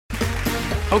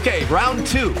Okay, round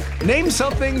two. Name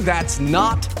something that's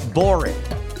not boring.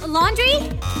 A laundry?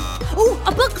 Ooh, a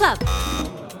book club.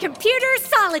 Computer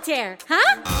solitaire,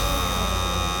 huh?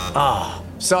 Ah,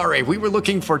 sorry, we were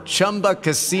looking for Chumba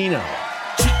Casino.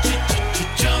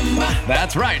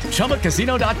 That's right,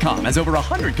 ChumbaCasino.com has over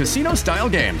 100 casino-style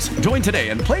games. Join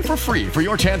today and play for free for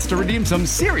your chance to redeem some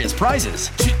serious prizes.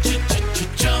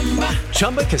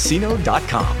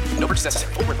 ChumbaCasino.com. No purchase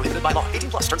necessary. Void where prohibited by law.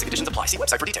 18 plus. Terms and conditions apply. See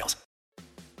website for details.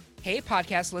 Hey,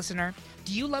 podcast listener.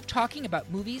 Do you love talking about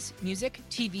movies, music,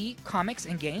 TV, comics,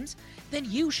 and games? Then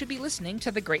you should be listening to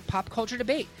The Great Pop Culture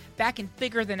Debate, back and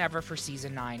bigger than ever for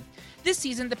Season 9. This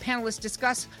season, the panelists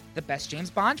discuss the best James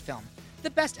Bond film,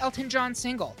 the best Elton John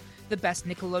single, the best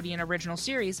Nickelodeon original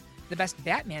series, the best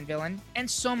Batman villain, and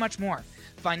so much more.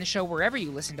 Find the show wherever you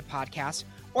listen to podcasts,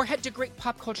 or head to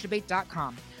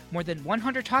greatpopculturedebate.com. More than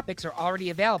 100 topics are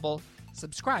already available.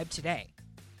 Subscribe today.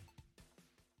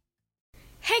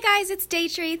 Hey guys, it's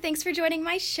Daytree. Thanks for joining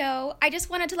my show. I just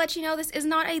wanted to let you know this is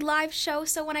not a live show,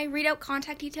 so when I read out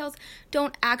contact details,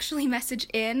 don't actually message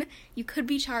in. You could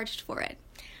be charged for it.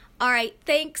 Alright,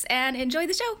 thanks and enjoy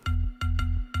the show.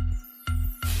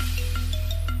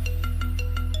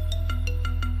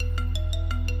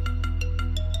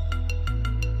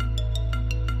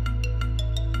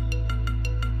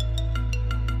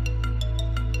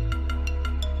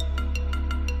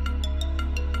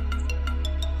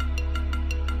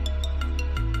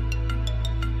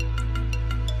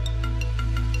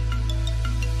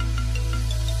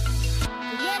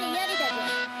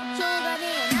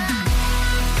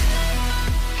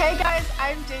 Hey guys,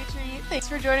 I'm Daytree. Thanks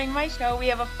for joining my show. We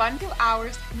have a fun 2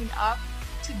 hours coming up.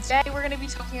 Today we're going to be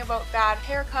talking about bad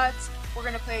haircuts. We're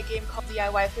going to play a game called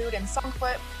DIY Food and Song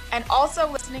Flip, and also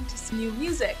listening to some new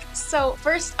music. So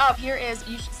first up, here is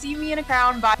You Should See Me in a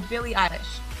Crown by Billie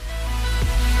Eilish.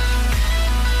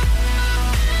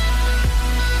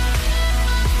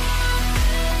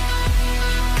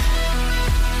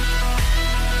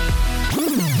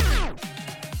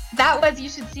 That was You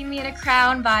Should See Me in a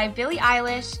Crown by Billie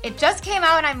Eilish. It just came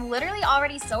out and I'm literally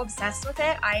already so obsessed with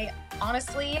it. I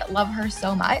honestly love her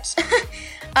so much.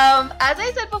 As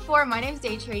I said before, my name's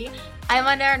Daytree. I'm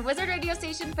on Aaron Wizard Radio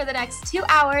Station for the next 2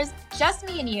 hours, just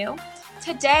me and you.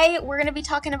 Today, we're going to be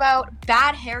talking about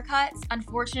bad haircuts.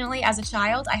 Unfortunately, as a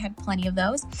child, I had plenty of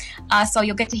those, so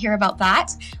you'll get to hear about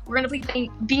that. We're going to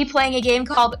be playing a game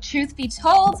called Truth Be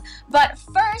Told, but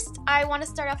first, I want to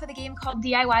start off with a game called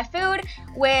DIY Food,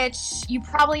 which you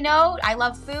probably know. I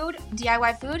love food.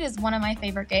 DIY Food is one of my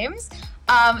favorite games.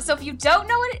 So if you don't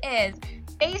know what it is,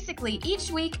 basically, each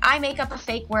week I make up a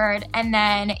fake word, and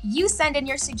then you send in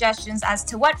your suggestions as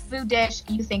to what food dish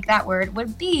you think that word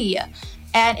would be.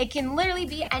 And it can literally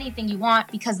be anything you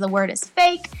want because the word is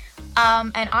fake.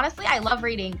 And honestly, I love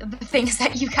reading the things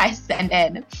that you guys send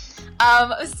in.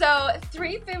 So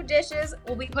 3 food dishes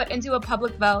will be put into a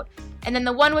public vote, and then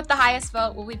the one with the highest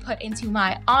vote will be put into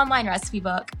my online recipe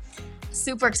book.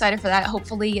 Super excited for that.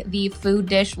 Hopefully the food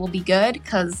dish will be good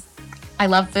because I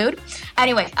love food.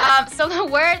 Anyway, so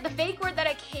the fake word that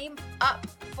I came up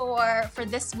for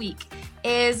this week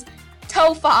is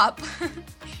TOFOP.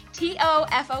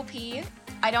 TOFOP.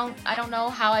 I don't know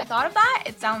how I thought of that.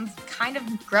 It sounds kind of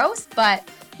gross, but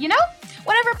you know,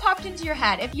 whatever popped into your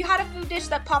head. If you had a food dish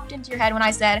that popped into your head when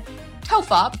I said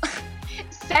TOFOP,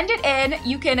 send it in.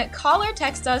 You can call or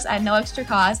text us at no extra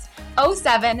cost,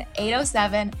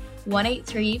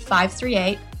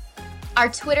 07-807-183-538. Our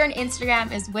Twitter and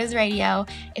Instagram is WizRadio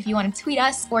if you want to tweet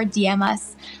us or DM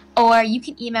us. Or you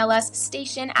can email us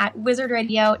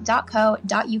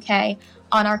station@wizardradio.co.uk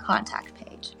on our contact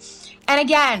page. And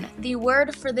again, the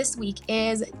word for this week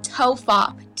is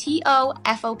TOFOP,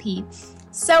 TOFOP.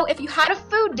 So if you had a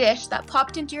food dish that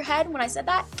popped into your head when I said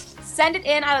that, send it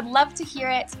in. I would love to hear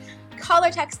it. Call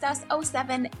or text us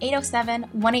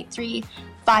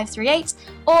 07-807-183-538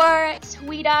 or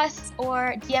tweet us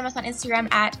or DM us on Instagram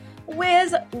at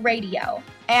WizRadio.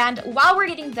 And while we're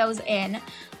getting those in,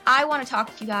 I want to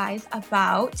talk to you guys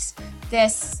about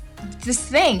this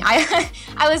thing. I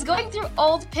was going through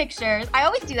old pictures. I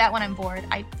always do that when I'm bored.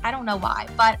 I don't know why,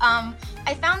 but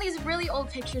I found these really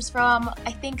old pictures from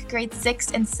I think grade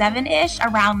 6 and 7-ish,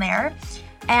 around there.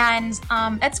 And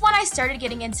that's when I started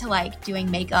getting into like doing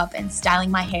makeup and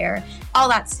styling my hair, all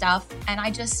that stuff. And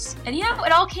you know,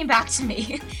 it all came back to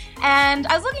me. And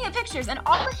I was looking at pictures and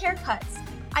all the haircuts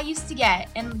I used to get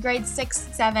in grade 6,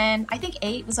 7, I think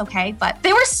 8 was okay, but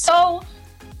they were so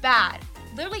bad.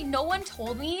 Literally no one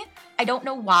told me. I don't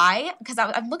know why, because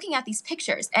I'm looking at these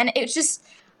pictures and it's just,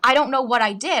 I don't know what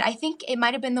I did. I think it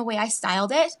might have been the way I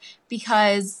styled it,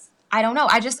 because I don't know.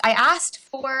 I asked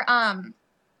for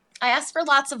I asked for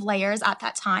lots of layers at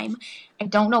that time. I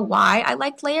don't know why I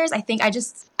liked layers. I think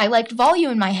I liked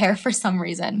volume in my hair for some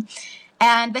reason.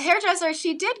 And the hairdresser,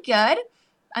 she did good.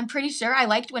 I'm pretty sure I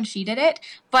liked when she did it,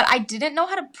 but I didn't know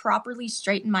how to properly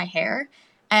straighten my hair.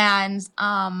 And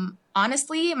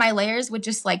honestly, my layers would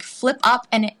just like flip up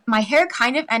and my hair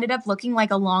kind of ended up looking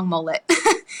like a long mullet,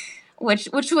 which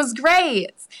was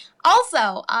great.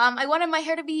 Also, I wanted my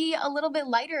hair to be a little bit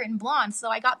lighter and blonde, so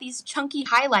I got these chunky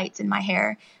highlights in my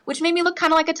hair, which made me look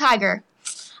kind of like a tiger,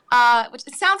 which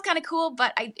it sounds kind of cool,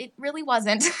 but it really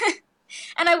wasn't.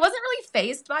 And I wasn't really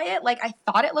fazed by it. Like, I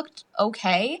thought it looked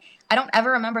okay. I don't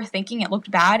ever remember thinking it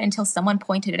looked bad until someone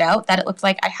pointed it out that it looked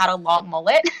like I had a long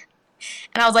mullet.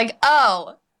 And I was like,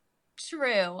 oh,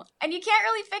 true. And you can't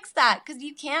really fix that because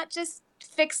you can't just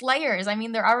fix layers. I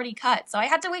mean, they're already cut. So I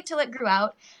had to wait till it grew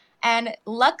out. And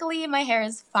luckily, my hair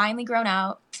has finally grown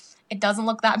out. It doesn't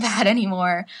look that bad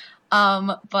anymore.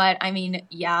 But I mean,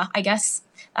 yeah, I guess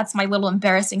that's my little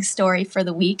embarrassing story for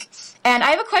the week. And I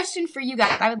have a question for you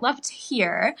guys. I would love to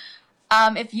hear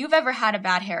if you've ever had a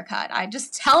bad haircut.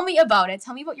 Just tell me about it.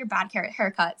 Tell me about your bad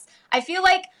haircuts. I feel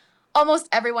like almost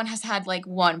everyone has had like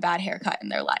one bad haircut in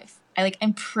their life.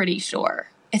 I'm pretty sure.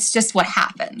 It's just what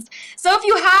happens. So if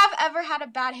you have ever had a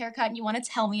bad haircut and you want to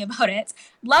tell me about it,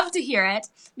 love to hear it.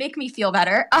 Make me feel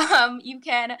better. You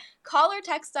can call or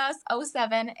text us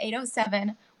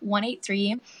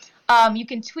 07-807-183. You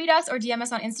can tweet us or DM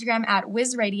us on Instagram at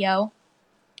WizRadio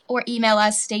or email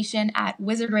us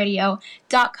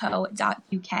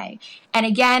station@wizardradio.co.uk. And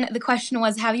again, the question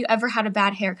was, have you ever had a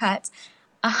bad haircut?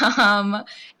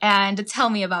 And tell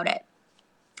me about it.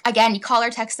 Again, you call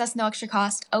or text us, no extra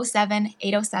cost,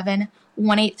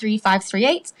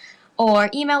 07-807-183-538, or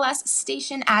email us,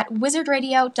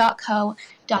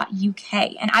 station@wizardradio.co.uk.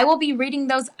 And I will be reading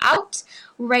those out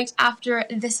right after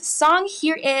this song.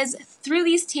 Here is Through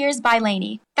These Tears by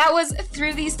Lainey. That was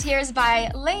Through These Tears by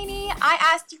Lainey. I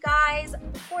asked you guys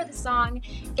before the song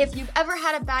if you've ever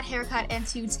had a bad haircut and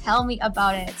to tell me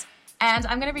about it. And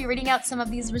I'm going to be reading out some of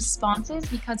these responses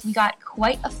because we got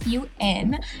quite a few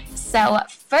in. So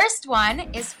first one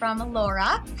is from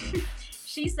Laura.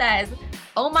 She says,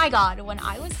 oh my God, when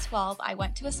I was 12, I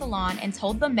went to a salon and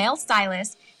told the male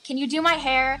stylist, can you do my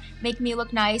hair, make me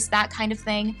look nice, that kind of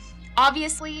thing.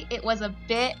 Obviously, it was a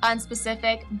bit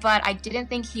unspecific, but I didn't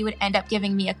think he would end up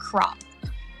giving me a crop.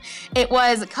 It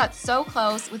was cut so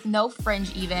close with no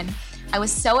fringe even. I was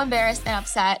so embarrassed and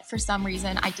upset for some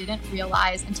reason. I didn't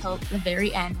realize until the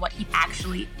very end what he'd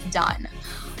actually done.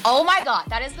 Oh my God,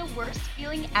 that is the worst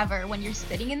feeling ever when you're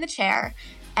sitting in the chair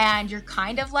and you're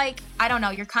kind of like, I don't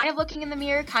know, you're kind of looking in the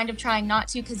mirror, kind of trying not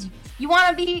to because you want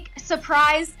to be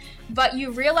surprised, but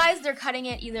you realize they're cutting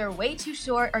it either way too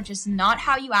short or just not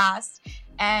how you asked,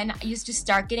 and you just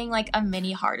start getting like a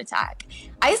mini heart attack.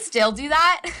 I still do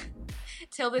that.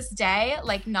 Till this day,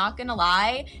 like, not gonna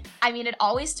lie. I mean, it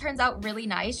always turns out really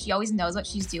nice. She always knows what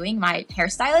she's doing, my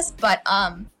hairstylist, but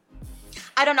I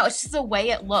don't know, it's just the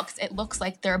way it looks. It looks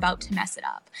like they're about to mess it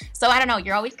up. So I don't know,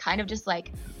 you're always kind of just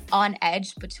like on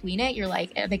edge between it. You're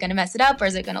like, are they gonna mess it up or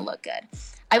is it gonna look good?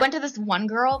 I went to this one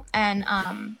girl and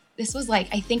this was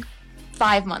like, I think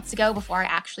 5 months ago before I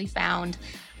actually found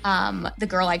the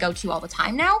girl I go to all the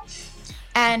time now.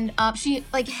 And she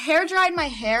like hair dried my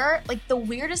hair like the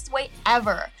weirdest way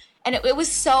ever. And it was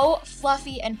so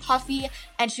fluffy and puffy,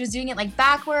 and she was doing it like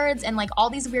backwards and like all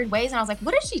these weird ways. And I was like,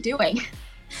 what is she doing?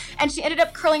 And she ended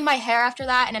up curling my hair after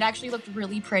that, and it actually looked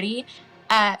really pretty.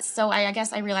 So I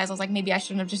guess I realized, I was like, maybe I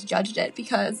shouldn't have just judged it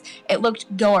because it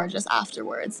looked gorgeous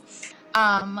afterwards.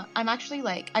 I'm actually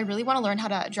like, I really want to learn how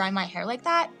to dry my hair like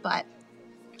that, but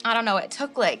I don't know, it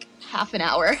took like half an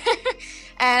hour.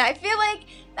 And I feel like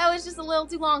that was just a little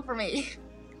too long for me.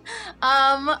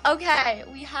 Okay,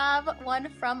 we have one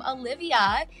from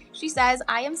Olivia. She says,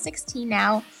 I am 16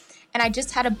 now, and I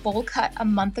just had a bowl cut a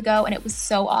month ago, and it was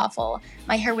so awful.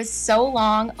 My hair was so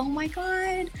long, oh my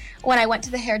God, when I went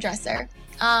to the hairdresser.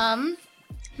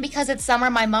 Because it's summer,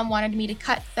 my mom wanted me to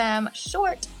cut them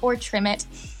short or trim it.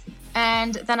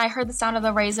 And then I heard the sound of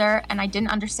the razor, and I didn't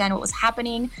understand what was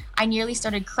happening. I nearly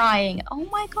started crying. Oh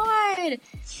my God.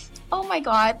 Oh my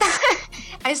God.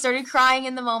 I started crying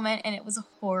in the moment, and it was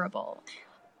horrible.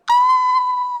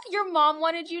 Your mom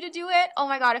wanted you to do it? Oh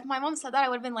my God, if my mom said that, I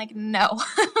would have been like, no.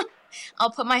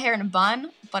 I'll put my hair in a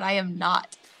bun, but I am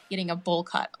not getting a bowl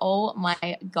cut. Oh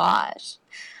my gosh.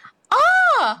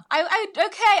 Okay,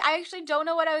 I actually don't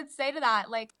know what I would say to that.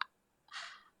 Like,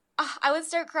 I would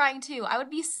start crying too. I would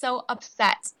be so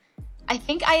upset. I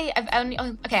think I've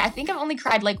only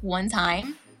cried like one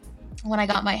time when I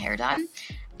got my hair done.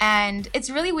 And it's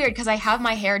really weird because I have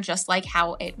my hair just like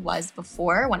how it was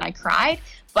before when I cried.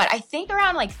 But I think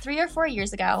around like 3 or 4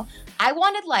 years ago, I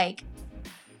wanted like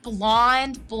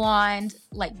blonde,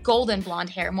 like golden blonde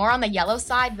hair, more on the yellow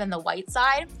side than the white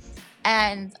side.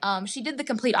 And she did the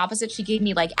complete opposite. She gave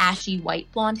me like ashy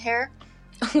white blonde hair,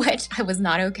 which I was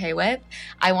not okay with.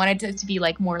 I wanted it to be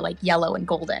like more like yellow and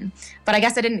golden, but I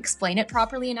guess I didn't explain it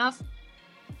properly enough.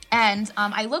 And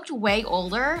I looked way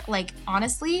older. Like,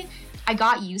 honestly, I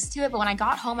got used to it, but when I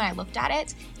got home and I looked at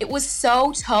it, it was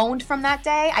so toned from that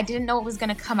day. I didn't know it was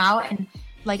gonna come out and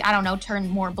like, I don't know, turn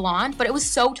more blonde, but it was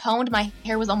so toned, my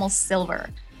hair was almost silver.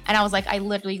 And I was like, I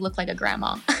literally look like a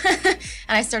grandma.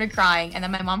 And I started crying. And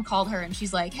then my mom called her and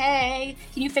she's like, hey,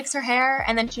 can you fix her hair?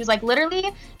 And then she was like,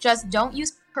 literally, just don't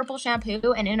use purple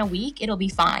shampoo and in a week, it'll be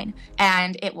fine.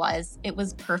 And it was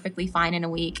perfectly fine in a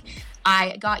week.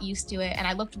 I got used to it and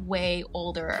I looked way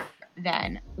older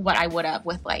than what I would have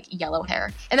with like yellow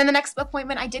hair. And then the next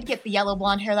appointment, I did get the yellow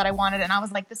blonde hair that I wanted. And I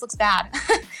was like, this looks bad.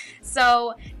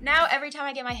 So now every time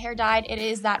I get my hair dyed, it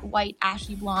is that white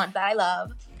ashy blonde that I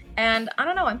love. And I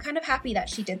don't know, I'm kind of happy that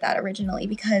she did that originally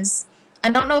because I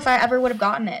don't know if I ever would have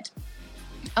gotten it.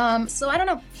 So I don't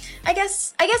know. I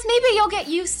guess maybe you'll get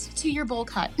used to your bowl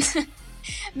cut.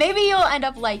 Maybe you'll end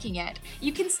up liking it.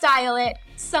 You can style it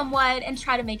somewhat and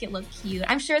try to make it look cute.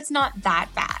 I'm sure it's not that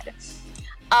bad.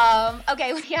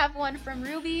 Okay, we have one from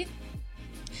Ruby.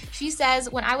 She says,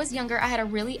 when I was younger, I had a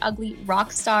really ugly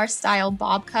rock star style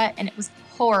bob cut and it was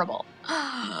horrible.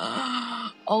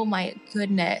 Oh my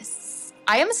goodness.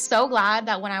 I am so glad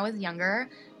that when I was younger,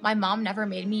 my mom never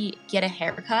made me get a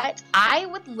haircut. I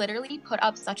would literally put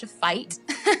up such a fight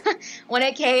when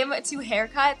it came to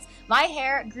haircuts. My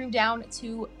hair grew down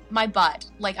to my butt,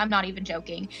 like I'm not even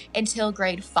joking, until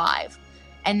grade 5.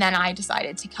 And then I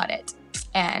decided to cut it.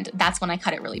 And that's when I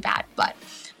cut it really bad. But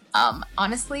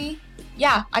honestly,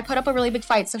 yeah, I put up a really big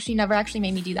fight, so she never actually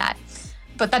made me do that.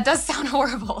 But that does sound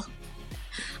horrible.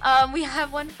 We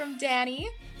have one from Danny.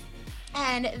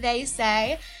 And they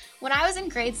say, when I was in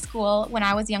grade school, when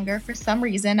I was younger, for some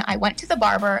reason, I went to the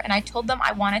barber and I told them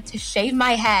I wanted to shave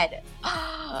my head.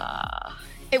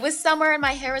 It was summer and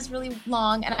my hair was really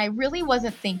long and I really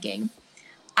wasn't thinking.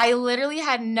 I literally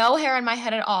had no hair in my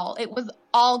head at all. It was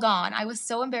all gone. I was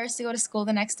so embarrassed to go to school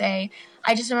the next day.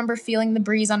 I just remember feeling the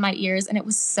breeze on my ears and it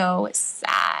was so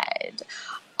sad.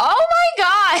 Oh my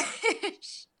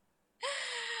gosh.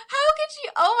 How could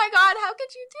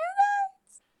you do that?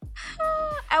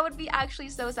 I would be actually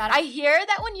so sad. I hear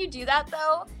that when you do that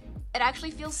though, it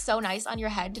actually feels so nice on your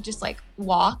head to just like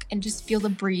walk and just feel the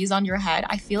breeze on your head.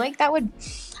 I feel like that would,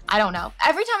 I don't know.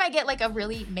 Every time I get like a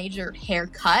really major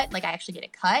haircut, like I actually get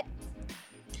it cut,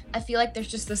 I feel like there's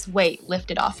just this weight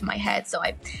lifted off my head. So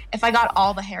if I got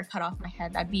all the hair cut off my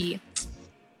head, that'd be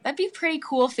a pretty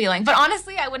cool feeling. But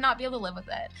honestly, I would not be able to live with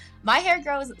it. My hair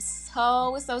grows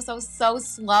so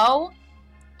slow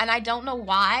and I don't know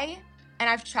why. And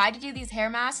I've tried to do these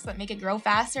hair masks that make it grow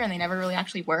faster and they never really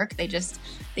actually work. They just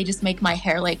make my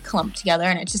hair like clump together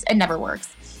and it never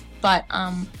works. But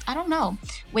I don't know.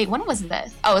 Wait, when was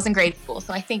this? Oh, it was in grade school.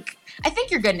 So I think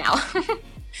you're good now.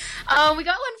 We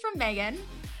got one from Megan.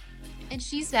 And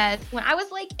she said, when I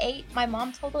was like 8, my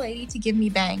mom told the lady to give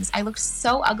me bangs. I looked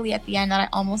so ugly at the end that I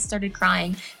almost started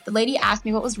crying. The lady asked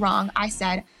me what was wrong. I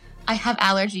said, I have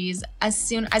allergies. As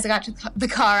soon as I got to the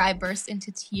car, I burst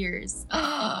into tears.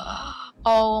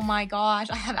 Oh my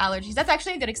gosh, I have allergies. That's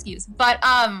actually a good excuse. But,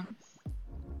 aw,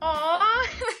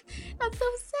 that's so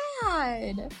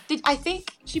sad. I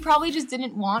think she probably just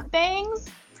didn't want bangs,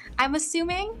 I'm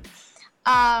assuming.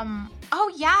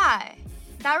 Oh yeah,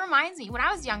 that reminds me. When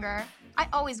I was younger, I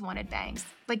always wanted bangs,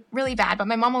 like really bad, but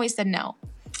my mom always said no.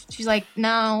 She's like,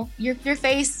 no, your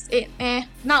face,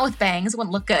 not with bangs,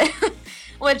 wouldn't look good.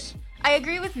 Which I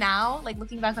agree with now, like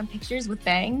looking back on pictures with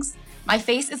bangs, my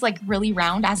face is like really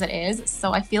round as it is.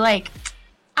 So I feel like,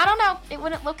 I don't know, it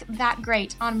wouldn't look that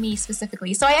great on me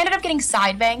specifically. So I ended up getting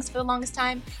side bangs for the longest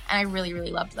time and I really,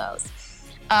 really loved those.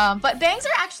 But bangs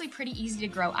are actually pretty easy to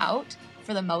grow out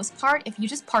for the most part. If you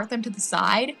just part them to the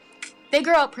side, they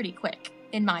grow out pretty quick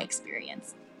in my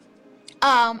experience.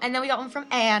 And then we got one from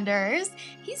Anders.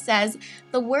 He says,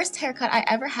 the worst haircut I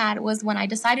ever had was when I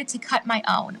decided to cut my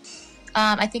own.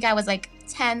 I think I was like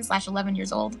 10/11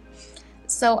 years old.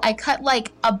 So I cut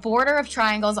like a border of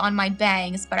triangles on my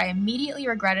bangs, but I immediately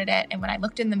regretted it. And when I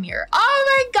looked in the mirror, oh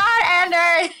my God,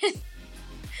 Anders!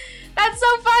 That's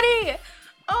so funny.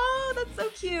 Oh, that's so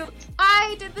cute.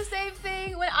 I did the same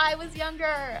thing when I was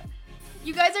younger.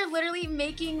 You guys are literally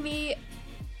making me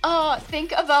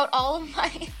think about all of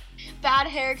my bad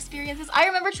hair experiences. I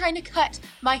remember trying to cut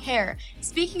my hair.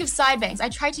 Speaking of side bangs, I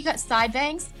tried to cut side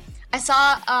bangs. I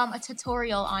saw a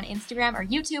tutorial on Instagram or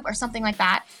YouTube or something like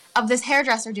that of this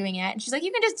hairdresser doing it. And she's like,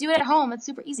 you can just do it at home. It's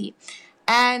super easy.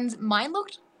 And mine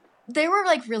they were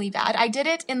like really bad. I did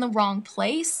it in the wrong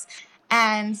place.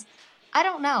 And I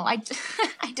don't know. I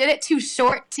did it too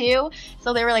short too.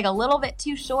 So they were like a little bit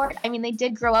too short. I mean, they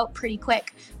did grow out pretty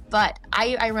quick. But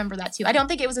I remember that too. I don't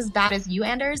think it was as bad as you,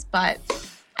 Anders, but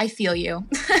I feel you.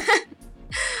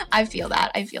 I feel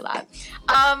that.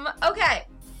 Okay.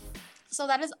 So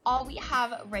that is all we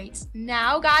have right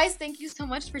now, guys. Thank you so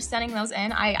much for sending those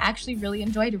in. I actually really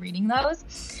enjoyed reading those.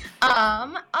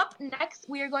 Up next,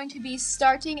 we are going to be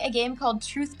starting a game called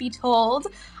Truth Be Told.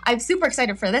 I'm super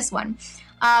excited for this one.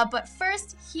 But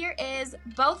first, here is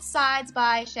Both Sides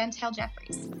by Chantel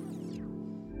Jeffries.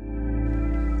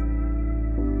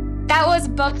 That was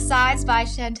Both Sides by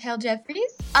Chantel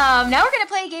Jeffries. Now we're going to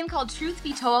play a game called Truth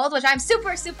Be Told, which I'm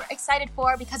super, super excited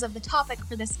for because of the topic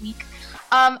for this week.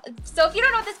 So if you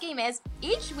don't know what this game is,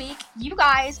 each week you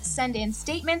guys send in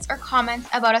statements or comments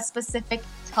about a specific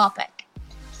topic.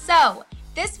 So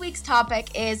this week's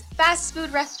topic is fast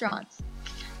food restaurants.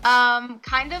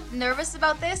 Kind of nervous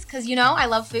about this because, I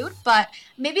love food, but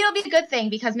maybe it'll be a good thing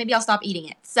because maybe I'll stop eating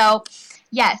it. So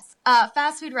yes.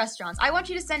 Fast food restaurants. I want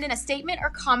you to send in a statement or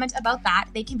comment about that.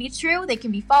 They can be true, they can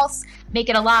be false, make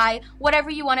it a lie, whatever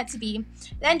you want it to be.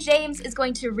 Then James is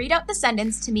going to read out the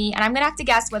sentence to me, and I'm going to have to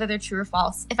guess whether they're true or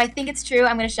false. If I think it's true,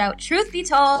 I'm going to shout, "Truth be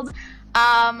told."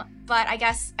 But I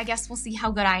guess we'll see how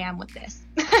good I am with this.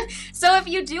 So if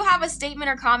you do have a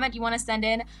statement or comment you want to send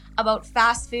in about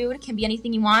fast food, it can be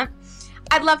anything you want,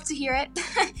 I'd love to hear it.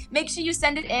 Make sure you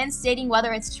send it in stating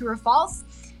whether it's true or false.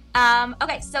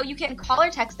 Okay, so you can call or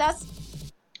text us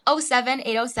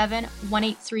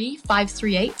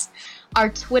 07-807-183-538. Our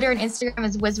Twitter and Instagram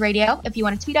is WizRadio if you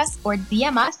want to tweet us or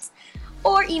DM us,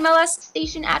 or email us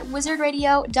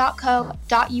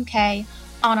station@wizardradio.co.uk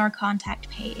on our contact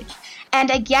page. And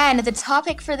again, the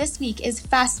topic for this week is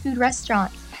fast food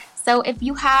restaurants. So if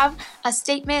you have a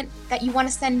statement that you want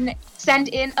to send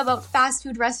in about fast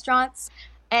food restaurants,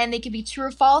 and they could be true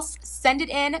or false, send it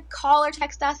in, call or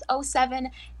text us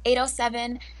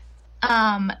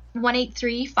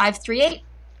 07-807-183-538,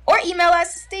 or email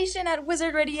us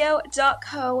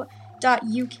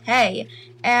station@wizardradio.co.uk.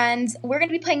 And we're going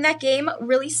to be playing that game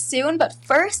really soon, but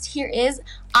first, here is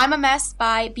I'm a Mess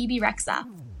by Bebe Rexha.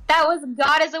 That was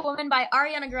God is a Woman by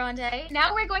Ariana Grande.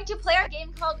 Now we're going to play our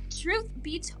game called Truth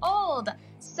Be Told.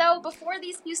 So before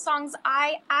these few songs,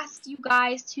 I asked you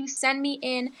guys to send me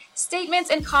in statements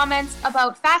and comments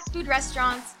about fast food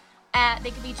restaurants.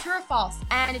 They could be true or false.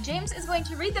 And James is going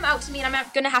to read them out to me, and I'm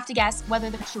going to have to guess whether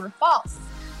they're true or false.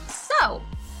 So,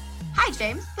 hi,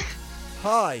 James.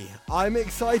 Hi, I'm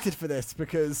excited for this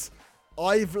because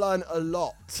I've learned a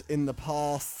lot in the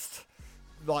past,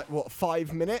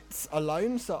 5 minutes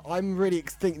alone. So I'm really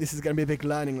think this is going to be a big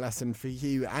learning lesson for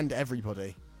you and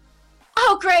everybody.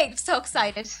 Oh, great. So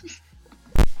excited.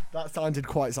 That sounded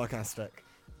quite sarcastic.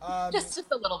 Just a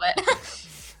little bit.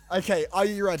 Okay, are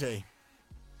you ready?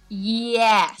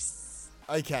 Yes.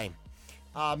 Okay.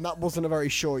 That wasn't a very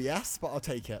sure yes, but I'll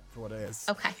take it for what it is.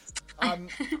 Okay.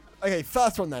 Okay,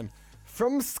 first one then.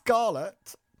 From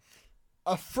Scarlett,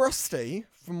 a Frosty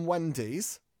from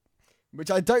Wendy's,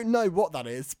 which I don't know what that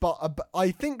is, but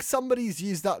I think somebody's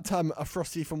used that term, a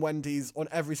Frosty from Wendy's, on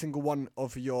every single one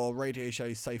of your radio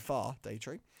shows so far,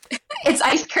 Daytree. It's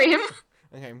ice cream.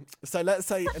 Okay, so let's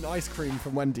say an ice cream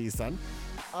from Wendy's then.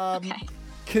 Okay.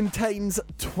 Contains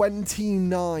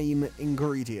 29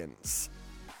 ingredients.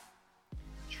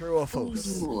 True or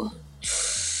false? Ooh.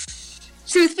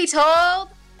 Truth be told?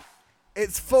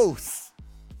 It's false.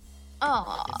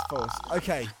 Oh. It's false.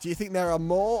 Okay, do you think there are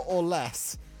more or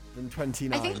less than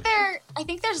 29? I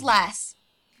think there's less.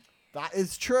 That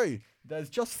is true. There's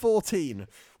just 14,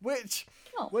 which,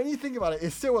 when you think about it,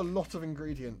 is still a lot of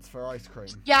ingredients for ice cream.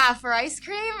 Yeah, for ice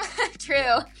cream?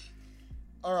 True.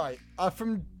 All right,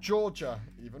 from Georgia,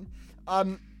 even.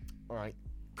 All right.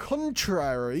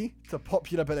 Contrary to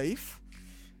popular belief,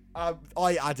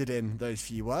 I added in those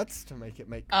few words to make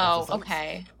sense.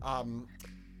 Okay.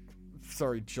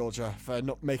 Sorry, Georgia, for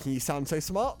not making you sound so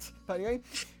smart. But anyway,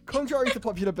 contrary to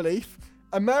popular belief,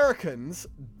 Americans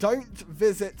don't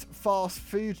visit fast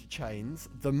food chains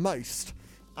the most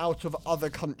out of other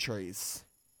countries.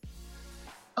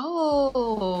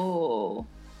 Oh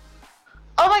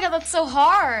my god, that's so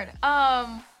hard.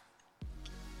 I'm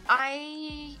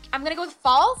gonna go with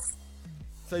false.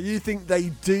 So you think they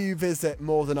do visit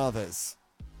more than others?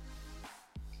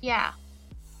 Yeah.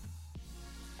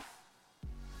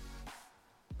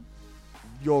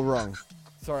 You're wrong.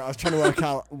 Sorry, I was trying to work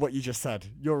out what you just said.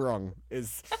 You're wrong.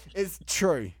 It's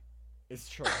true. It's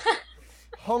true.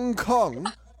 Hong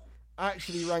Kong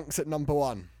actually ranks at number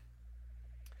 1.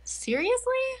 Seriously?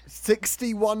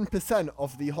 61%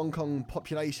 of the Hong Kong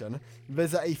population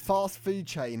visit a fast food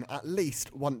chain at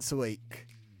least once a week.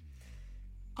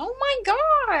 Oh my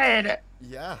god!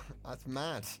 Yeah, that's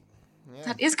mad. Yeah.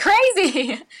 That is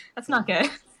crazy! That's not good.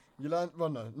 You learn, well,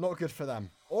 no, not good for them.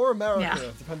 Or America,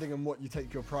 Yeah. depending on what you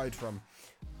take your pride from.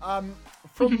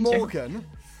 From Morgan,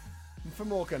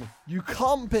 you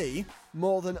can't be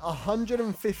more than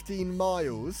 115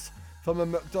 miles from a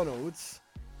McDonald's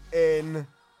in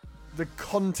the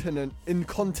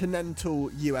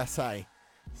continental USA.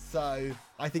 So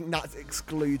I think that's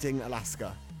excluding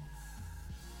Alaska.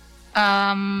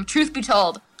 Truth be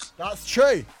told, That's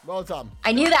true. Well done.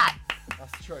 I knew that.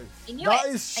 That's true. I knew That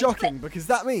it. is shocking because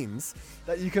that means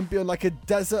that you can be on like a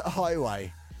desert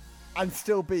highway and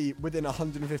still be within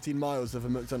 115 miles of a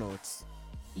McDonald's.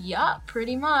 Yeah,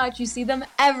 pretty much. You see them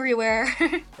everywhere.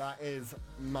 That is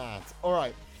mad. All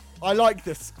right. I like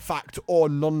this fact or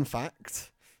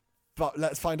non-fact, but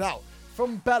let's find out.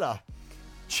 From Bella,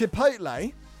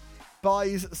 Chipotle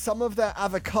buys some of their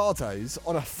avocados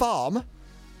on a farm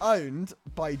owned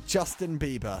by Justin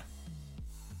Bieber.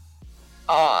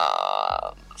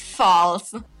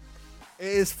 False. It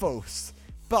is false.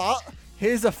 But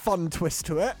here's a fun twist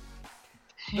to it.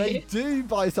 They do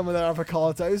buy some of their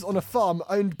avocados on a farm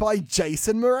owned by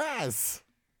Jason Mraz.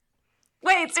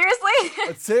 Wait,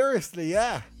 seriously? Seriously,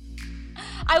 yeah.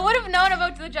 I would have known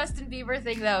about the Justin Bieber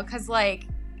thing though, because like,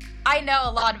 I know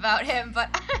a lot about him, but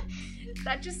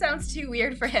that just sounds too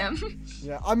weird for him.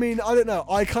 Yeah, I mean, I don't know.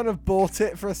 I kind of bought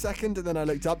it for a second and then I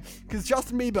looked up. Because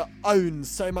Justin Bieber owns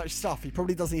so much stuff, he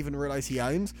probably doesn't even realise he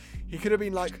owns. He could have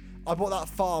been like, I bought that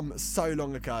farm so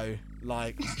long ago.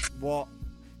 Like, what?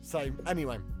 So,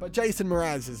 anyway. But Jason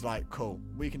Mraz is like, cool.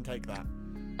 We can take that.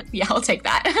 Yeah, I'll take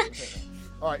that.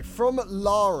 All right, from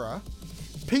Lara,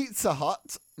 Pizza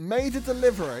Hut made a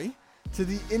delivery to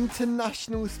the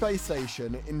International Space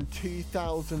Station in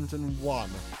 2001.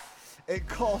 It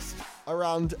cost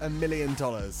around $1 million.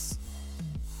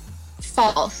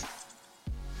 False.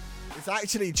 It's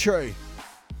actually true.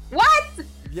 What?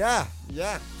 Yeah.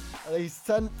 They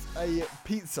sent a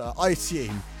pizza, I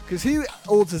assume, because who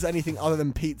orders anything other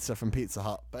than pizza from Pizza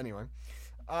Hut? But anyway,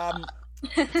 to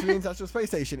the International Space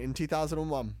Station in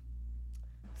 2001.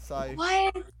 So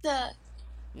What?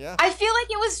 yeah. I feel like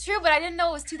it was true, but I didn't know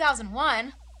it was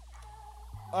 2001.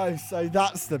 Oh, so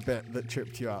that's the bit that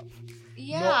tripped you up.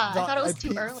 Yeah, Not I that thought it was a too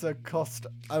pizza early. cost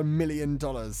 $1 million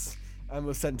and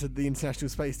was sent to the International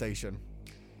Space Station.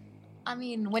 I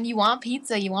mean, when you want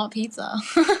pizza, you want pizza.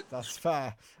 That's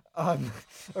fair. All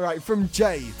right, from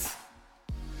Jade.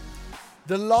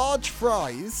 The large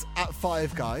fries at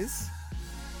Five Guys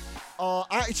are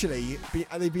actually,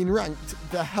 they've been ranked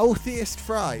the healthiest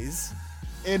fries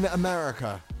in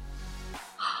America.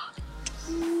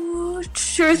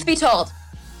 Truth be told.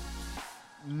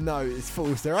 No, it's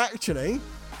false. They're actually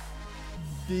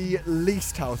the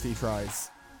least healthy fries.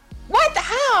 What?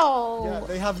 How? Yeah,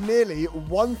 they have nearly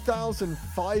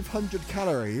 1,500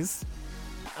 calories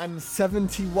and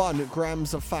 71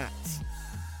 grams of fat.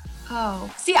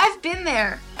 Oh. See, I've been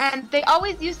there, and they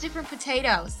always use different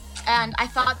potatoes, and I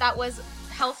thought that was a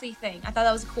healthy thing. I thought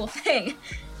that was a cool thing.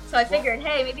 So I figured,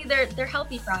 hey, maybe they're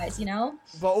healthy fries, you know?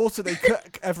 But also they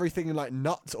cook everything in like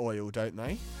nut oil, don't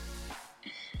they?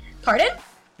 Pardon?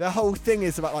 Their whole thing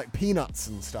is about like peanuts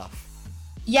and stuff.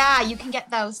 Yeah, you can get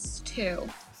those too.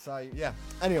 So yeah.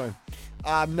 Anyway,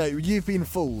 no, you've been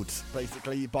fooled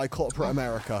basically by corporate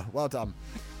America. Well done.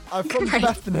 From Right.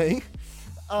 Bethany,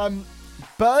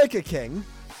 Burger King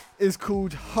is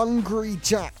called Hungry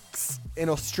Jack's in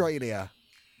Australia.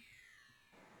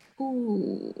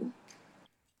 Ooh.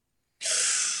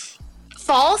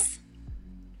 False?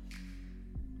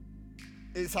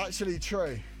 It's actually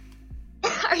true.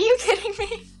 Are you kidding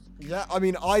me? Yeah, I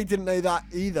mean, I didn't know that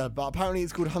either, but apparently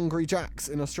it's called Hungry Jack's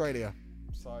in Australia.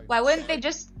 So Why wouldn't they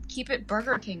just keep it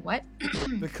Burger King? What?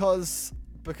 because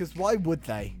why would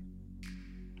they?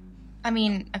 I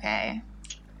mean, okay.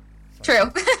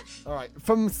 True. All right,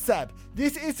 from Seb.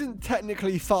 This isn't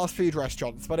technically fast food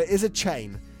restaurants, but it is a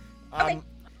chain. Okay.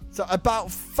 So about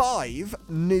 5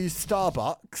 new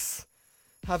Starbucks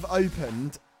have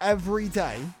opened every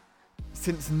day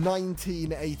since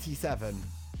 1987.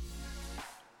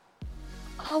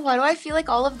 Oh, why do I feel like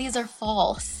all of these are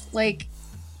false? Like,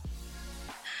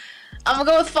 I'm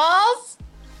gonna go with false?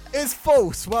 It's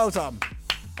false. Well done.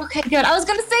 Okay, good. I was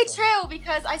gonna say true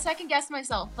because I second guessed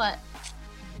myself, but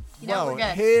you know, we're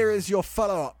good. Here is your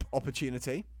follow-up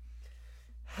opportunity.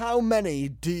 How many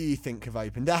do you think have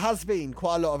opened? There has been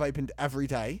quite a lot have opened every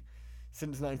day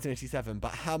since 1987,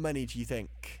 but how many do you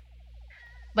think?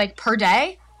 Like per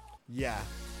day? Yeah.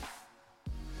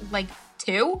 Like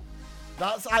 2?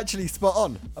 That's actually spot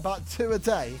on. About 2 a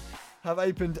day have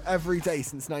opened every day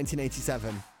since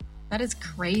 1987. That is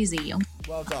crazy.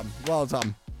 Well done. Well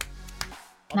done.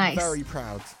 I'm Nice. very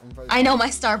proud. I know my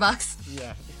Starbucks.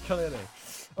 Yeah, clearly.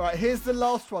 All right, here's the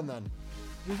last one then.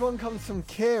 This one comes from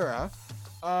Kira,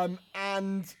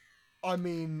 and I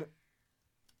mean,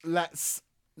 let's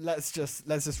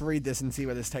just read this and see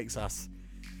where this takes us.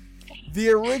 The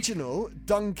original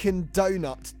Dunkin'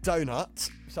 donut,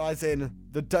 so as in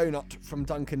the donut from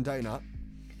Dunkin' Donut,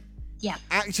 Yeah.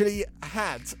 actually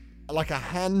had like a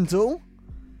handle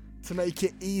to make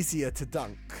it easier to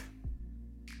dunk.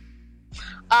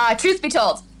 Truth be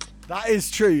told, That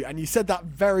is true, and you said that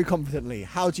very confidently.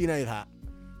 How do you know that?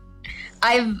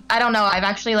 I don't know. I've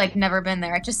actually like never been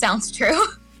there. It just sounds true.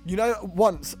 You know,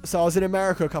 once, so I was in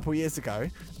America a couple years ago,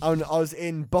 and I was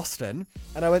in Boston,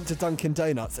 and I went to Dunkin'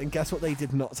 Donuts, and guess what they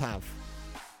did not have?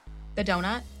 The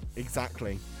donut?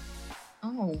 Exactly.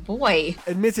 Oh boy.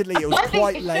 Admittedly, it was One thing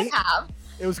quite they late. should have.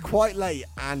 It was quite late,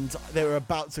 and they were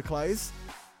about to close.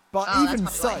 But Oh, even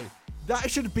that's so, probably why.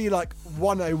 that should be like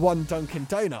 101 Dunkin'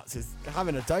 Donuts is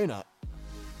having a donut.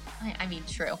 I mean,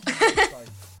 true.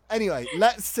 Anyway,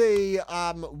 let's see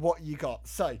what you got.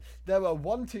 So there were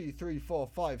 1, 2, 3, 4,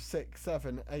 5, 6,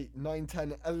 7, 8, 9,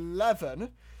 10, 11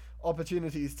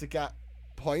 opportunities to get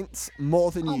points, more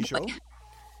than usual. Boy.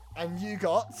 And you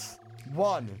got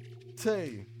 1,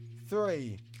 2,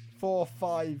 3, 4,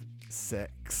 5,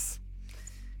 6.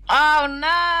 Oh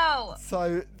no!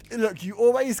 So look, you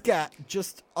always get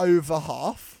just over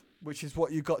half, which is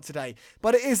what you got today.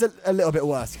 But it is a little bit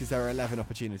worse because there are 11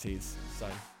 opportunities. So.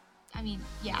 I mean,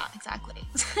 yeah, exactly.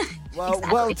 Well,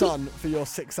 Exactly. well done for your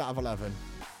 6 out of 11.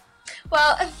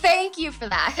 Well, thank you for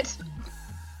that.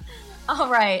 All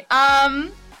right.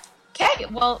 Okay.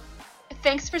 Well,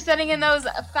 thanks for sending in those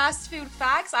fast food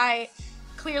facts. I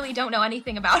clearly don't know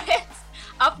anything about it.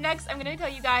 Up next, I'm going to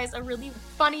tell you guys a really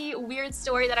funny, weird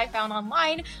story that I found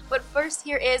online. But first,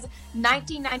 here is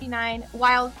 1999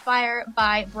 Wildfire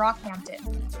by Brockhampton.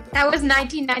 That was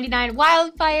 1999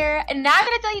 Wildfire. And now I'm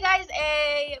going to tell you guys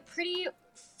a pretty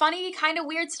funny, kind of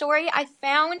weird story. I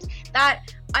found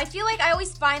that I feel like I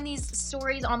always find these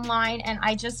stories online and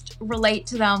I just relate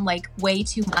to them like way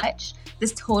too much.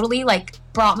 This totally like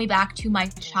brought me back to my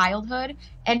childhood,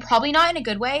 and probably not in a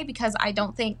good way because I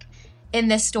don't think in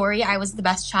this story I was the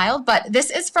best child, but this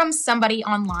is from somebody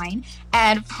online.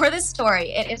 And for this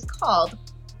story, it is called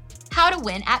How to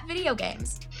Win at Video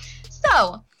Games.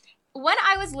 So, when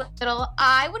I was little,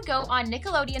 I would go on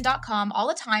Nickelodeon.com all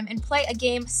the time and play a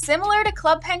game similar to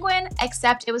Club Penguin,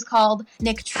 except it was called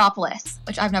Nicktropolis,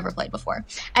 which I've never played before.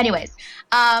 Anyways,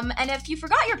 and if you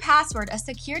forgot your password, a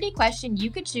security question you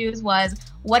could choose was,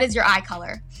 what is your eye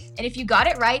color? And if you got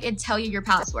it right, it'd tell you your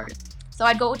password. So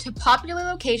I'd go to popular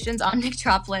locations on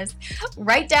Nicktropolis,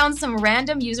 write down some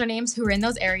random usernames who were in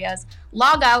those areas,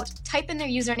 log out, type in their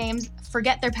usernames,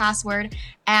 forget their password,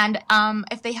 and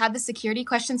if they had the security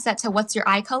question set to what's your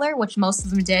eye color, which most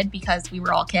of them did because we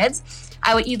were all kids,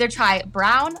 I would either try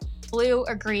brown, blue,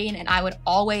 or green, and I would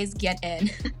always get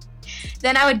in.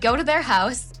 Then I would go to their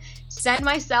house, send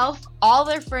myself all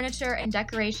their furniture and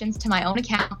decorations to my own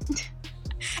account,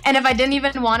 and if I didn't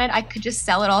even want it, I could just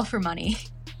sell it all for money.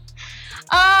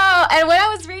 Oh, and when I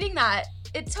was reading that,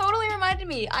 it totally reminded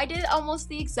me. I did almost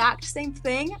the exact same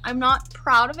thing. I'm not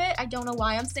proud of it. I don't know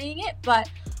why I'm saying it, but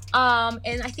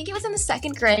and I think it was in the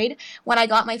 2nd grade when I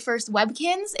got my first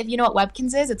Webkins. If you know what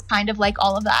Webkins is, it's kind of like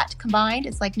all of that combined.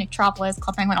 It's like Nicktropolis,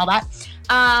 Club Penguin, all that.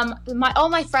 All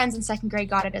my friends in 2nd grade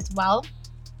got it as well.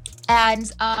 And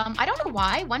I don't know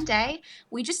why, one day,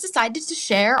 we just decided to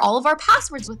share all of our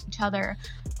passwords with each other.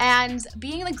 And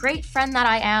being the great friend that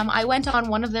I am, I went on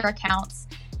one of their accounts.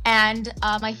 And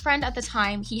my friend at the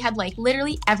time, he had like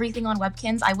literally everything on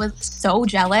Webkins. I was so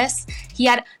jealous. He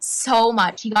had so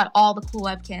much. He got all the cool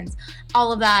Webkins,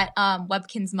 all of that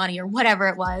Webkins money or whatever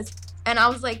it was. And I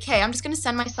was like, okay, I'm just going to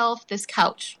send myself this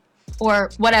couch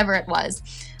or whatever it was.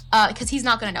 Because he's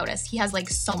not going to notice. He has like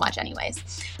so much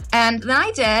anyways. And then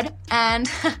I did, and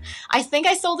I think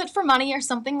I sold it for money or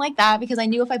something like that because I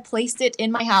knew if I placed it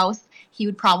in my house, he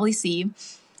would probably see.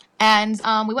 And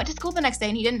we went to school the next day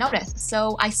and he didn't notice.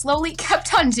 So I slowly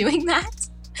kept on doing that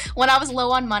when I was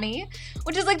low on money,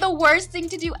 which is like the worst thing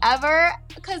to do ever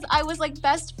because I was like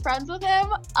best friends with him.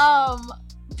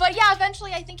 But yeah,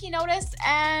 eventually I think he noticed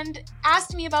and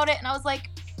asked me about it, and I was like,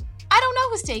 I don't know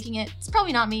who's taking it. It's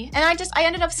probably not me. And I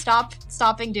ended up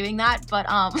stopping doing that. But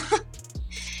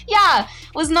yeah,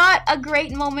 it was not a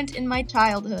great moment in my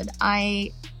childhood.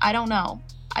 I don't know.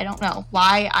 I don't know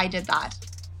why I did that.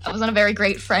 I wasn't a very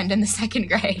great friend in the 2nd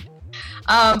grade.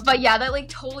 But yeah, that like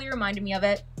totally reminded me of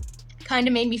it. Kind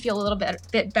of made me feel a little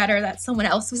bit better that someone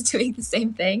else was doing the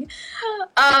same thing.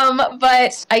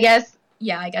 But I guess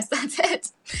that's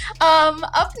it.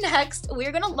 Up next,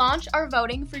 we're gonna launch our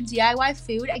voting for DIY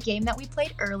Food, a game that we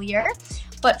played earlier.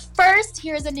 But first,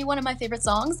 here's a new one of my favorite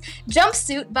songs,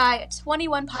 Jumpsuit by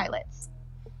 21 Pilots.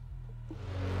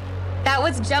 That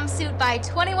was Jumpsuit by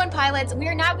 21 Pilots. We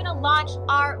are now gonna launch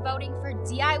our voting for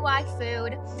DIY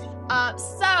Food.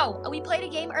 So we played a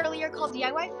game earlier called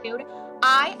DIY Food.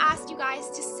 I asked you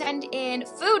guys to send in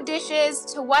food dishes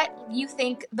to what you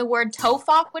think the word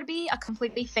tofop would be, a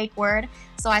completely fake word.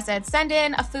 So I said, send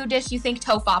in a food dish you think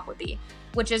tofop would be,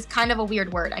 which is kind of a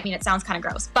weird word. I mean, it sounds kind of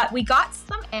gross, but we got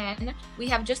some in. We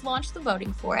have just launched the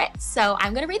voting for it. So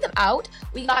I'm going to read them out.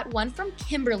 We got one from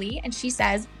Kimberly, and she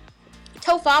says,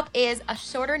 tofop is a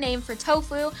shorter name for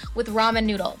tofu with ramen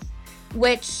noodles,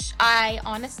 which I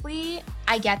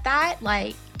get that.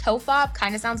 Like, tofop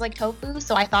kind of sounds like tofu,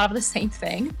 so I thought of the same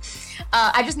thing.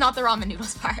 I just not the ramen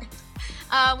noodles part.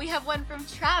 We have one from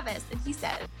Travis, and he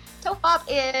said, tofop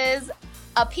is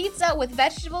a pizza with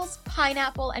vegetables,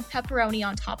 pineapple, and pepperoni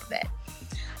on top of it.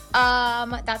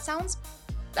 That sounds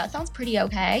pretty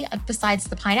okay, besides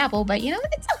the pineapple, but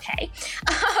it's okay.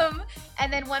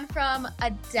 And then one from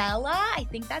Adela, I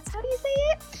think that's how you say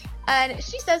it. And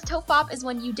she says tofop is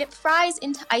when you dip fries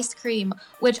into ice cream,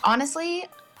 which honestly,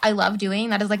 I love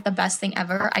doing. That is like the best thing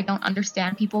ever. I don't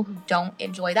understand people who don't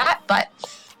enjoy that, but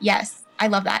yes, I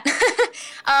love that.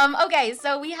 Okay,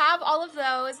 so we have all of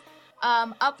those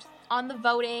up on the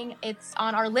voting. It's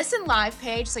on our Listen Live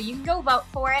page, so you can go vote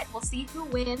for it. We'll see who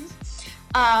wins.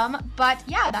 But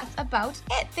yeah, that's about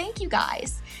it. Thank you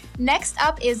guys. Next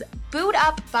up is Boot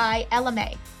Up by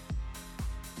LMA.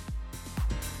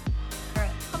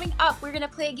 Coming up, we're going to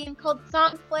play a game called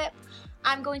Song Flip.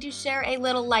 I'm going to share a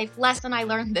little life lesson I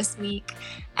learned this week.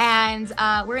 And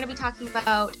we're going to be talking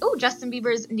about, Justin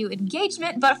Bieber's new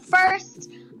engagement. But first,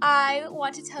 I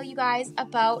want to tell you guys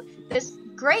about this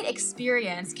great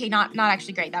experience. Okay, not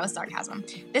actually great. That was sarcasm.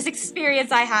 This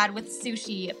experience I had with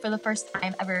sushi for the first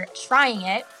time ever trying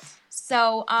it.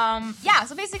 So,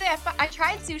 so basically I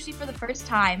tried sushi for the first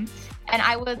time, and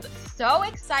I was so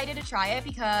excited to try it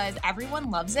because everyone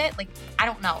loves it. Like, I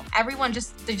don't know.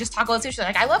 They just talk about sushi. They're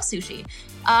like, I love sushi.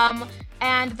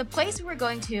 And the place we were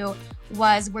going to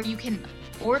was where you can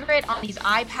order it on these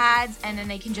iPads, and then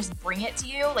they can just bring it to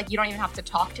you. Like, you don't even have to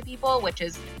talk to people, which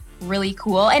is really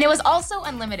cool. And it was also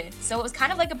unlimited. So it was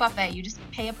kind of like a buffet. You just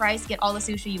pay a price, get all the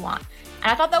sushi you want.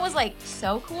 And I thought that was like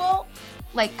so cool.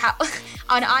 Like how,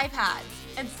 on iPads,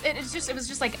 and it was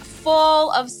just like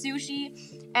full of sushi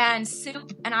and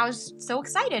soup, and I was so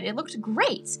excited. It looked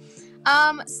great.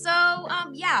 When the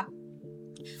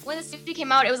sushi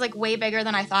came out, it was like way bigger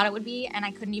than I thought it would be, and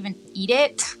I couldn't even eat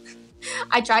it.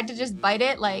 I tried to just bite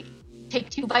it, like take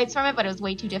 2 bites from it, but it was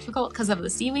way too difficult because of the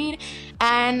seaweed.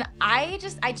 And I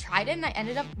tried it, and I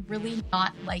ended up really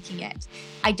not liking it.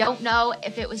 I don't know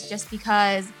if it was just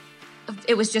because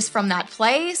it was just from that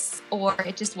place, or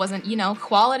it just wasn't,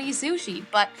 quality sushi.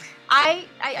 But I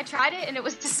tried it, and it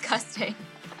was disgusting.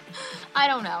 I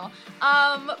don't know.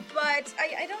 But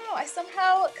I don't know. I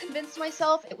somehow convinced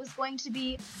myself it was going to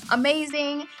be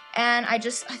amazing, and I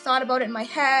thought about it in my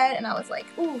head, and I was like,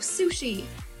 ooh, sushi.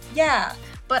 Yeah.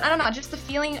 But I don't know, just the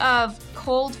feeling of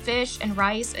cold fish and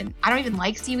rice, and I don't even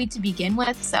like seaweed to begin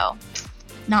with, so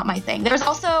not my thing. There's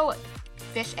also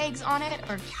fish eggs on it,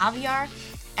 or caviar,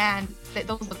 and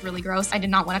those look really gross. I did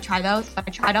not want to try those, but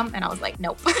I tried them, and I was like,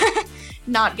 nope,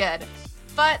 not good.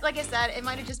 But like I said, it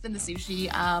might have just been the sushi.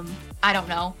 I don't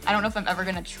know. I don't know if I'm ever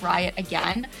going to try it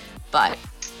again, but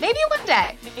maybe one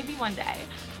day.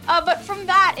 But from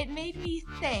that, it made me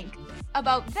think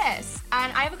about this,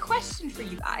 and I have a question for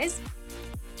you guys.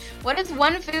 What is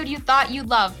one food you thought you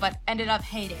loved but ended up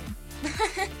hating?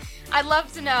 I'd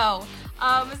love to know.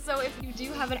 So if you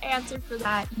do have an answer for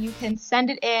that, you can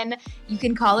send it in. You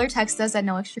can call or text us at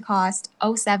no extra cost,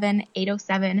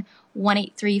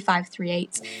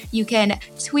 07-807-183-538. You can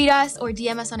tweet us or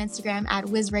DM us on Instagram at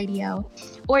WizRadio,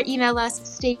 or email us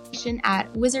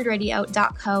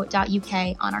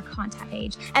station@wizardradio.co.uk on our contact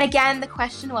page. And again, the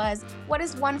question was, what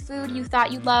is one food you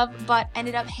thought you loved but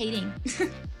ended up hating?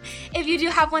 If you do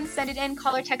have one, send it in.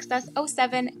 Call or text us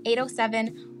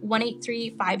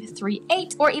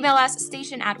 07-807-183-538, or email us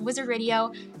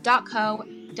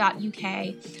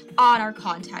station@wizardradio.co.uk on our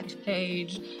contact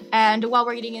page. And while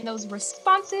we're getting in those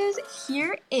responses,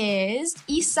 here is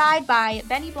East Side by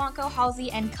Benny Blanco, Halsey,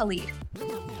 and Khalid.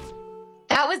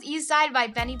 That was East Side by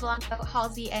Benny Blanco,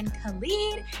 Halsey, and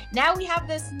Khalid. Now we have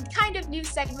this kind of new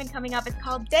segment coming up. It's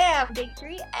called Damn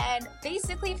Datery. And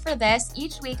basically for this,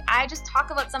 each week I just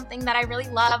talk about something that I really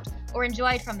loved or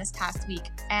enjoyed from this past week.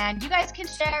 And you guys can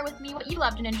share with me what you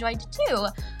loved and enjoyed too.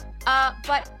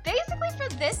 But basically for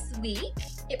this week,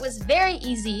 it was very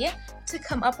easy to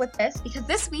come up with this because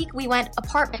this week we went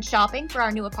apartment shopping for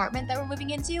our new apartment that we're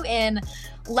moving into in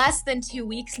less than 2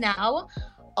 weeks now.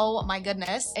 Oh my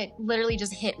goodness, it literally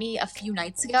just hit me a few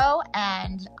nights ago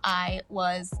and I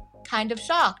was kind of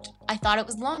shocked. I thought it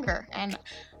was longer and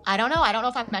I don't know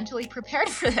if I'm mentally prepared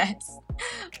for this.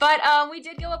 But we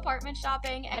did go apartment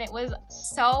shopping and it was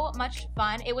so much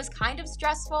fun. It was kind of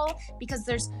stressful because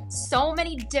there's so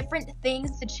many different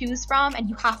things to choose from and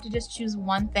you have to just choose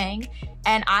one thing.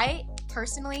 And I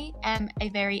personally am a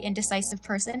very indecisive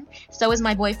person. So is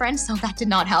my boyfriend, so that did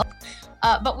not help.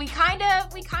 But we kind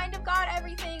of got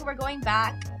everything. We're going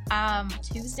back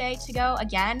Tuesday to go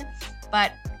again,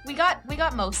 but we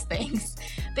got most things.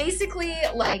 Basically,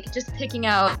 like just picking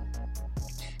out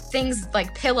things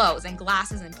like pillows and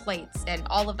glasses and plates and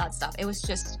all of that stuff. It was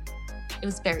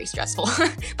very stressful,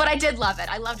 but I did love it.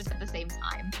 I loved it at the same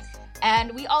time.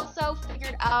 And we also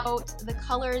figured out the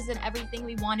colors and everything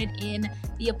we wanted in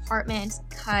the apartment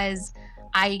because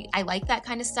I like that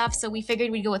kind of stuff. So we figured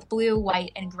we'd go with blue,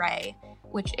 white, and gray,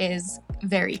 which is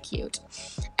very cute.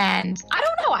 And I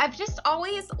don't know, I've just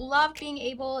always loved being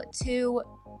able to,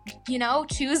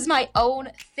 choose my own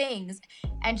things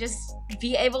and just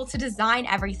be able to design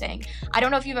everything. I don't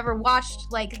know if you've ever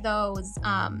watched like those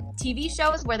TV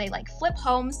shows where they like flip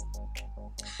homes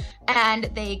and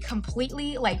they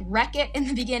completely like wreck it in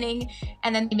the beginning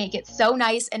and then they make it so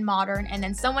nice and modern and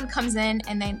then someone comes in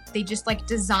and then they just like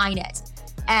design it.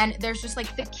 And there's just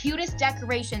like the cutest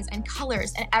decorations and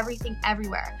colors and everything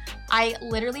everywhere. I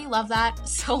literally love that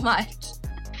so much.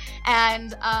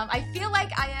 And I feel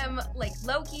like I am like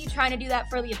low-key trying to do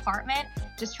that for the apartment.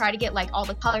 Just try to get like all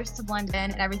the colors to blend in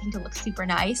and everything to look super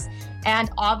nice. And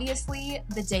obviously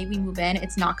the day we move in,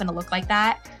 it's not gonna look like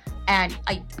that. And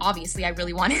I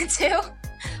really wanted to,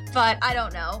 but I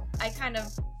don't know. I kind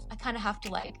of have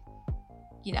to like,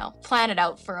 plan it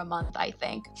out for a month, I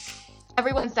think.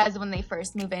 Everyone says when they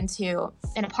first move into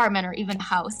an apartment or even a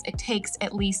house, it takes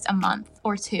at least a month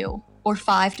or 2 or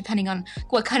 5, depending on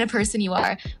what kind of person you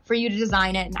are, for you to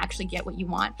design it and actually get what you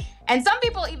want. And some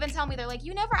people even tell me, they're like,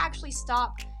 you never actually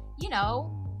stop,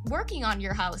 working on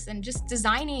your house and just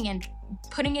designing and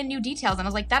putting in new details. And I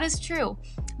was like, that is true.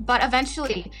 But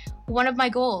eventually, one of my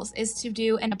goals is to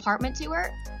do an apartment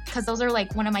tour, because those are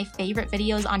like one of my favorite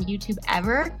videos on YouTube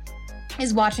ever,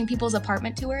 is watching people's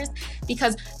apartment tours,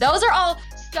 because those are all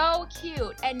so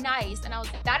cute and nice. And I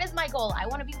was like, that is my goal. I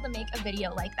want to be able to make a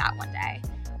video like that one day,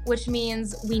 which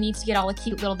means we need to get all the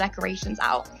cute little decorations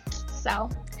out. So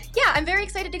yeah, I'm very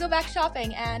excited to go back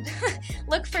shopping and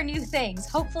look for new things.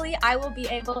 Hopefully I will be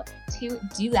able to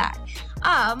do that.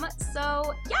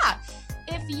 So yeah,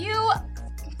 if you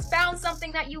found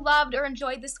something that you loved or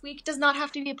enjoyed this week, does not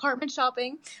have to be apartment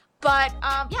shopping, but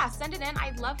yeah, send it in.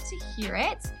 I'd love to hear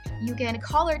it. You can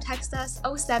call or text us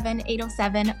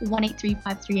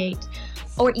 07-807-183538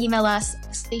 or email us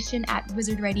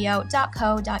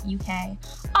station@wizardradio.co.uk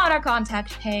on our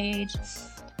contact page.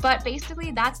 But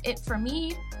basically that's it for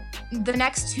me. The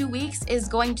next 2 weeks is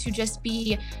going to just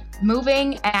be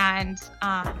moving and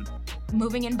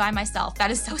moving in by myself.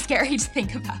 That is so scary to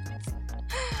think about.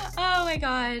 Oh my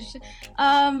gosh.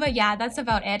 But yeah, that's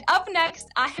about it. Up next,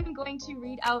 I am going to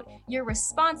read out your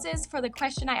responses for the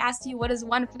question I asked you. What is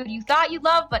one food you thought you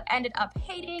loved but ended up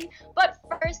hating? But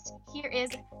first, here is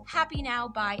Happy Now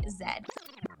by Zed.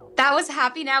 That was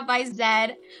Happy Now by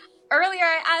Zed. Earlier,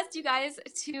 I asked you guys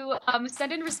to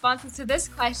send in responses to this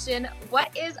question.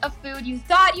 What is a food you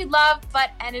thought you loved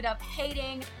but ended up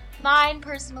hating? Mine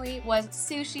personally was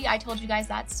sushi. I told you guys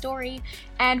that story.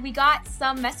 And we got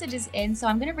some messages in, so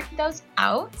I'm going to read those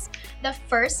out. The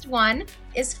first one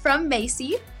is from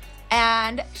Macy,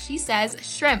 and she says,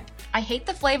 shrimp. I hate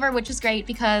the flavor, which is great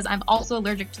because I'm also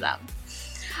allergic to them.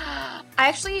 I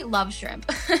actually love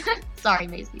shrimp. Sorry,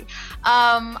 Macy.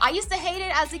 I used to hate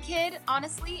it as a kid,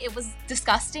 honestly. It was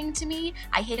disgusting to me.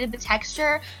 I hated the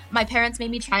texture. My parents made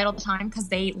me try it all the time because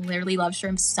they literally love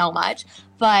shrimp so much,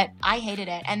 but I hated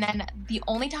it. And then the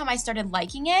only time I started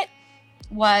liking it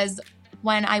was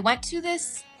when I went to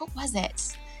this, what was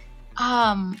it?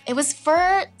 It was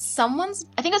for someone's,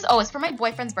 I think it was for my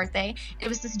boyfriend's birthday. It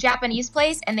was this Japanese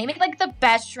place and they make like the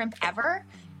best shrimp ever.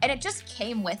 And it just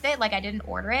came with it, like I didn't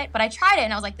order it, but I tried it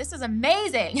and I was like, this is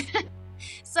amazing.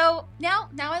 So now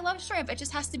I love shrimp. It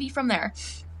just has to be from there.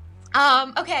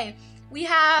 Okay, we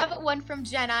have one from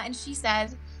Jenna and she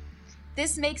says,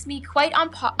 This makes me quite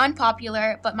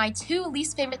unpopular, but my 2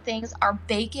 least favorite things are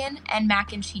bacon and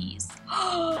mac and cheese.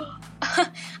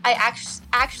 I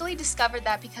actually discovered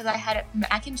that because I had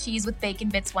mac and cheese with bacon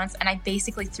bits once, and I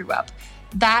basically threw up.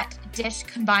 That dish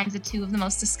combines the 2 of the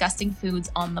most disgusting foods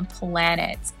on the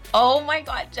planet. Oh my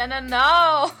god, Jenna,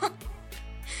 no!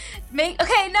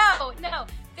 No.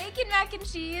 Bacon mac and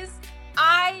cheese,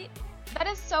 that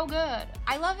is so good.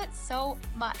 I love it so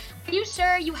much. Are you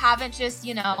sure you haven't just,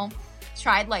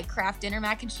 tried like Kraft Dinner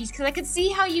mac and cheese? Because I could see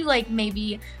how you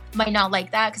maybe might not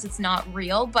like that because it's not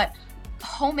real, but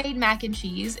homemade mac and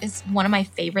cheese is one of my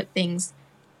favorite things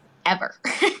ever.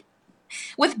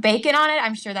 With bacon on it,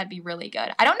 I'm sure that'd be really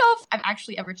good. I don't know if I've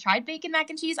actually ever tried bacon mac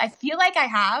and cheese. I feel like I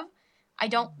have. I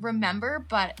don't remember,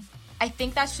 but I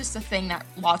think that's just a thing that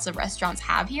lots of restaurants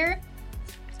have here.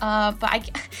 But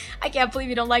I can't believe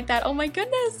you don't like that. Oh my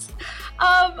goodness.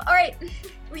 All right.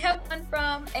 We have one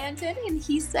from Anton, and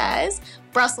he says,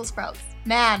 Brussels sprouts.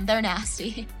 Man, they're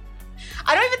nasty.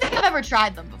 I don't even think I've ever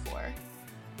tried them before.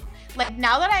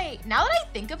 Now that I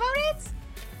think about it,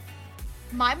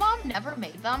 my mom never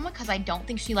made them because I don't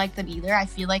think she liked them either. I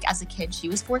feel like as a kid, she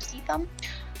was forced to eat them.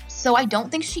 So I don't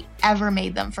think she ever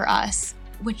made them for us,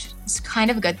 which is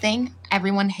kind of a good thing.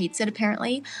 Everyone hates it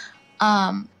apparently.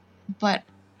 But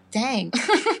dang,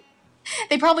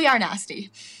 they probably are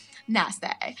nasty.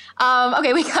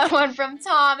 Okay, we got one from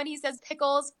Tom, and he says,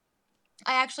 pickles.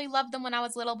 I actually loved them when I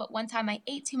was little, but one time I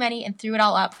ate too many and threw it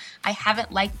all up. I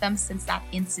haven't liked them since that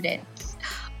incident.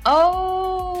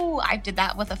 Oh, I did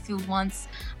that with a food once.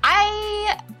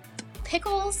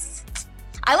 Pickles.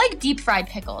 I like deep fried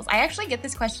pickles. I actually get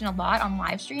this question a lot on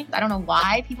live streams. I don't know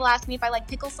why people ask me if I like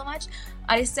pickles so much.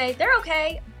 I just say they're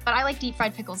okay, but I like deep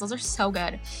fried pickles. Those are so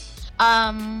good.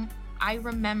 I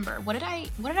remember, what did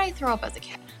I throw up as a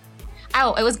kid?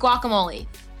 Oh, it was guacamole.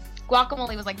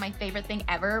 Guacamole was my favorite thing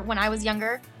ever when I was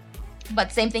younger.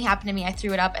 But same thing happened to me. I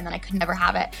threw it up and then I could never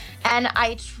have it. And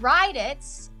I tried it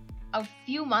a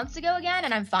few months ago again,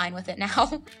 and I'm fine with it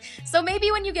now. So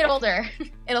maybe when you get older,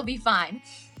 it'll be fine.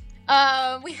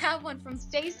 We have one from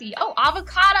Stacy. Oh,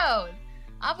 avocados.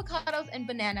 Avocados and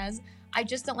bananas. I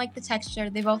just don't like the texture.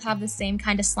 They both have the same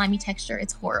kind of slimy texture.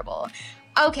 It's horrible.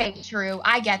 Okay, true.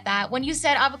 I get that. When you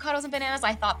said avocados and bananas,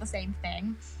 I thought the same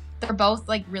thing. They're both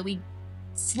really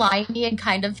slimy and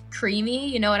kind of creamy,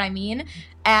 you know what I mean?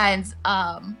 And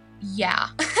yeah.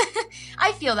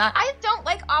 I feel that. I don't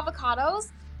like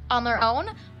avocados on their own,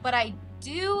 but I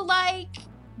do like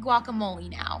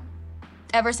guacamole now.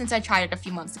 Ever since I tried it a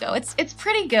few months ago. It's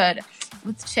pretty good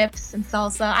with chips and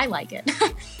salsa. I like it.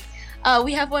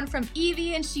 We have one from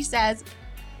Evie, and she says,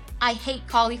 I hate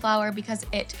cauliflower because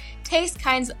it tastes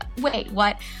wait,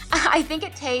 what? I think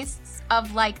it tastes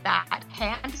of that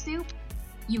hand soup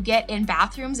you get in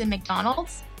bathrooms in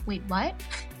McDonald's. Wait, what?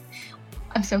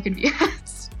 I'm so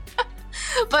confused.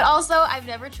 But also, I've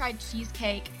never tried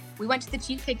cheesecake. We went to the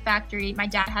Cheesecake Factory. My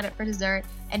dad had it for dessert,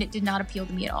 and it did not appeal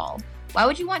to me at all. Why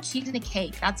would you want cheese in a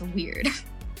cake? That's weird.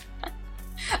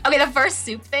 Okay, the first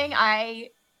soup thing, I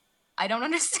don't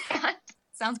understand.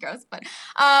 Sounds gross, but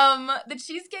the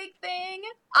cheesecake thing,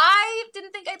 I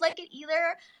didn't think I'd like it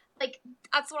either.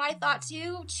 That's what I thought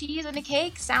too. Cheese in a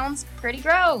cake sounds pretty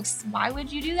gross. Why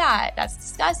would you do that? That's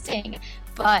disgusting.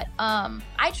 But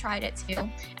I tried it too.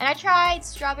 And I tried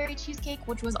strawberry cheesecake,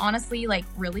 which was honestly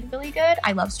really, really good.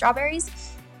 I love strawberries.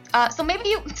 So maybe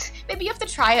you have to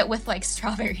try it with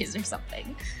strawberries or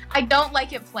something. I don't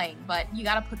like it plain, but you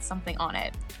gotta put something on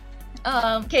it.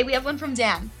 Okay, we have one from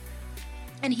Dan.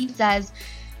 And he says,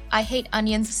 I hate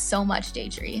onions so much,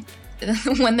 Daydree.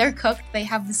 When they're cooked, they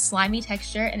have this slimy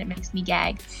texture and it makes me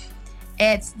gag.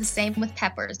 It's the same with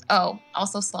peppers. Oh,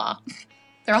 also slaw.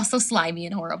 They're also slimy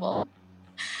and horrible.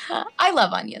 I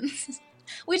love onions.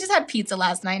 We just had pizza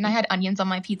last night and I had onions on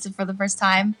my pizza for the first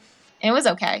time. And it was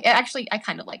okay. I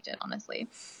kind of liked it, honestly.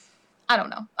 I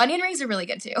don't know. Onion rings are really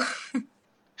good too.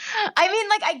 I mean,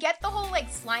 I get the whole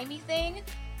slimy thing,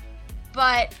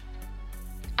 but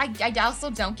I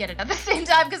also don't get it at the same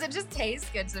time because it just tastes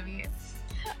good to me.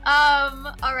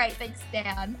 All right, thanks,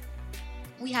 Dan.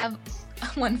 We have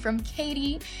one from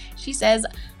Katie. She says,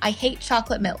 I hate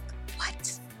chocolate milk.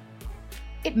 What?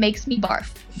 It makes me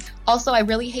barf. Also, I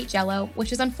really hate Jell-O,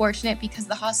 which is unfortunate because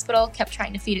the hospital kept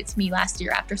trying to feed it to me last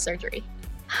year after surgery.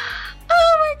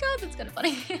 Oh my god, that's kind of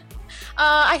funny.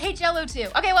 I hate Jell-O too.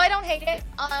 Okay, well, I don't hate it.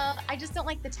 I just don't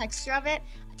like the texture of it.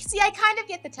 See, I kind of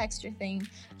get the texture thing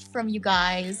from you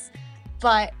guys,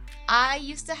 but I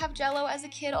used to have Jell-O as a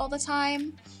kid all the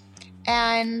time,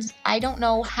 and I don't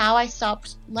know how I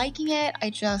stopped liking it.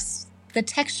 The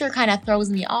texture kind of throws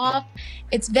me off.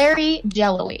 It's very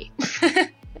Jell-O-y.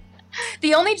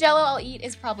 The only Jell-O I'll eat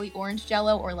is probably orange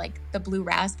Jell-O or like the blue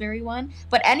raspberry one.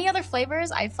 But any other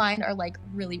flavors I find are like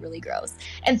really, really gross.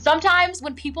 And sometimes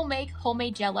when people make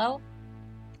homemade Jell-O,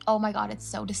 oh my god, it's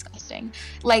so disgusting.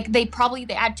 Like they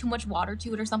add too much water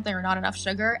to it or something, or not enough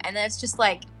sugar, and then it's just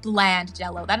like bland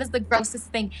Jell-O. That is the grossest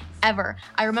thing ever.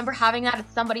 I remember having that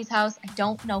at somebody's house. I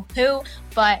don't know who,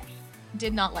 but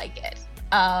did not like it.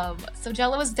 So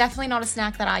Jell-O is definitely not a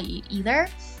snack that I eat either.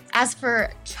 As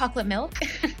for chocolate milk,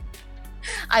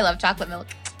 I love chocolate milk.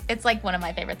 It's like one of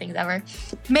my favorite things ever.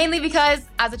 Mainly because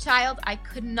as a child, I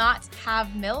could not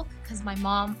have milk because my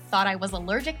mom thought I was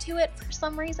allergic to it for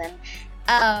some reason.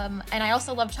 And I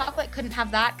also love chocolate, couldn't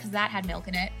have that because that had milk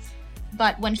in it.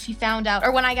 But when she found out,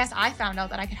 or when I guess I found out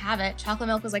that I could have it, chocolate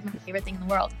milk was like my favorite thing in the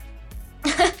world.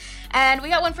 And we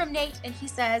got one from Nate, and he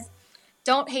says,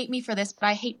 "Don't hate me for this, but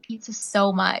I hate pizza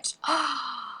so much."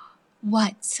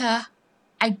 What?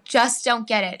 I just don't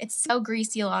get it. It's so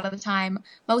greasy a lot of the time.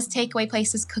 Most takeaway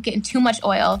places cook it in too much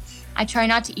oil. I try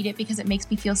not to eat it because it makes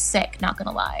me feel sick, not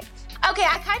gonna lie. Okay,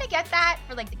 I kind of get that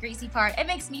for like the greasy part. It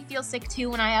makes me feel sick too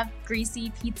when I have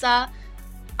greasy pizza.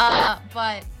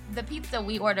 But the pizza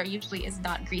we order usually is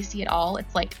not greasy at all.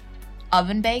 It's like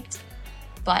oven baked.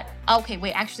 But okay,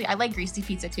 wait, actually I like greasy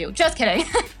pizza too. Just kidding.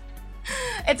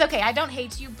 It's okay, I don't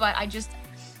hate you, but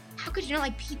how could you not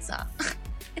like pizza?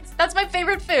 That's my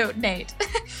favorite food, Nate.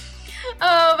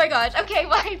 Oh my gosh. Okay,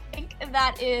 well, I think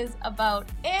that is about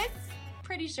it.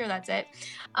 Pretty sure that's it.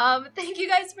 Thank you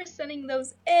guys for sending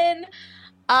those in.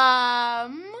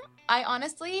 I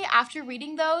honestly, after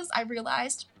reading those, I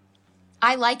realized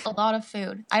I like a lot of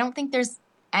food. I don't think there's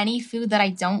any food that I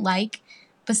don't like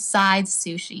besides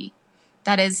sushi.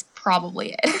 That is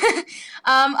probably it.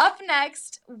 Up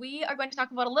next, we are going to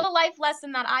talk about a little life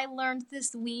lesson that I learned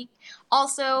this week.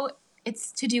 Also,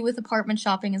 it's to do with apartment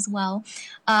shopping as well.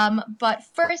 But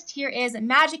first, here is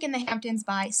Magic in the Hamptons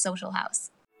by Social House.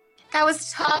 That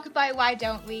was Talk by Why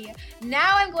Don't We.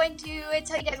 Now I'm going to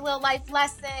tell you guys a little life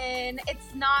lesson.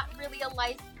 It's not really a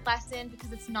life lesson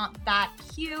because it's not that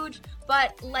huge.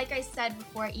 But like I said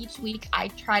before, each week I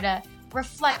try to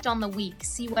reflect on the week,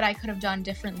 see what I could have done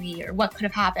differently or what could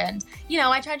have happened. You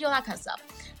know, I try to do all that kind of stuff.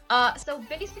 So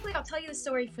basically, I'll tell you the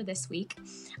story for this week.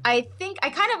 I think I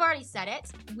kind of already said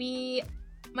it.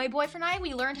 My boyfriend and I,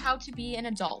 we learned how to be an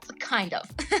adult, kind of.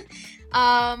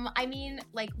 I mean,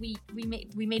 like we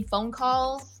made phone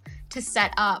calls to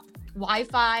set up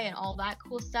Wi-Fi and all that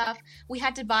cool stuff. We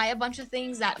had to buy a bunch of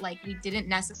things that like we didn't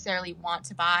necessarily want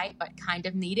to buy, but kind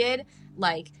of needed,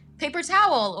 like paper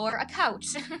towel or a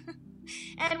couch.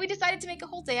 And we decided to make a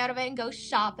whole day out of it and go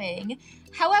shopping.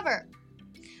 However,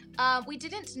 we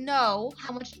didn't know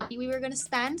how much money we were going to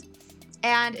spend.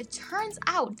 And it turns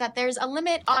out that there's a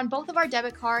limit on both of our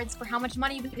debit cards for how much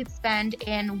money we could spend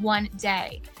in one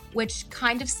day, which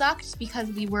kind of sucked because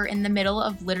we were in the middle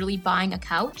of literally buying a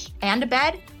couch and a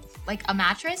bed, like a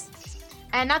mattress.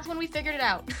 And that's when we figured it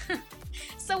out.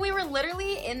 So we were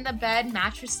literally in the bed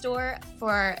mattress store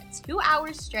for 2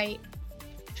 hours straight,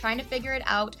 trying to figure it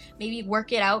out, maybe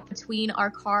work it out between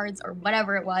our cards or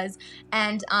whatever it was.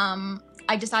 And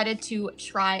I decided to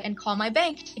try and call my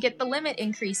bank to get the limit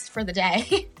increased for the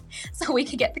day so we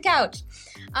could get the couch.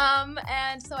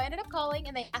 And so I ended up calling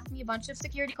and they asked me a bunch of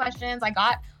security questions. I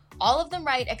got all of them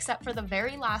right except for the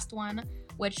very last one,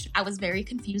 which I was very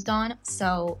confused on.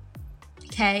 So,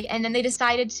 okay. And then they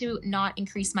decided to not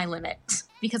increase my limit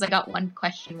because I got one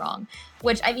question wrong,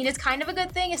 which I mean is kind of a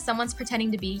good thing if someone's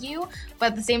pretending to be you. But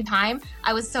at the same time,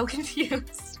 I was so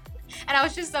confused. And I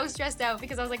was just so stressed out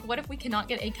because I was like, what if we cannot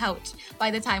get a couch by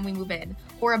the time we move in?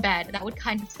 Or a bed? That would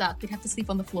kind of suck. We'd have to sleep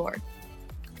on the floor.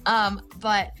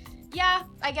 But yeah,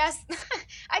 I guess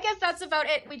that's about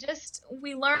it.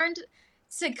 We learned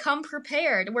to come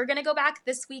prepared. We're going to go back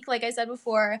this week, like I said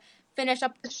before, finish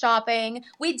up the shopping.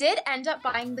 We did end up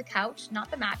buying the couch,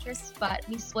 not the mattress, but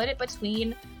we split it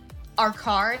between our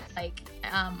card, like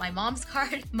my mom's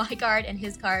card, my card, and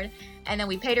his card, and then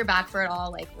we paid her back for it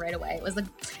all like right away. It was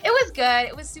good.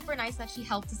 It was super nice that she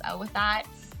helped us out with that.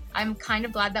 I'm kind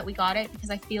of glad that we got it because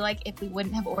I feel like if we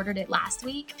wouldn't have ordered it last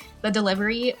week, the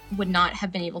delivery would not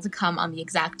have been able to come on the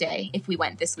exact day if we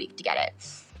went this week to get it.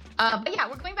 But yeah,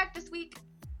 we're going back this week.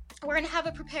 We're gonna have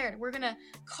it prepared. We're gonna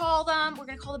call them. We're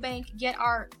gonna call the bank, get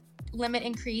our limit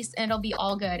increased, and it'll be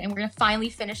all good. And we're gonna finally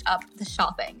finish up the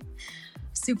shopping.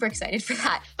 Super excited for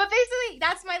that. But basically,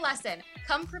 that's my lesson.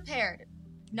 Come prepared.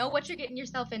 Know what you're getting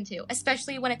yourself into,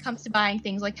 especially when it comes to buying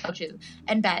things like couches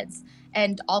and beds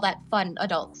and all that fun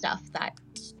adult stuff that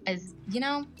is,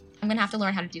 I'm going to have to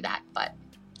learn how to do that, but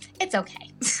it's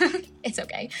okay. It's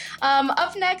okay.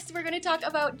 Up next, we're going to talk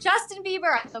about Justin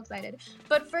Bieber. I'm so excited.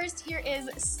 But first, here is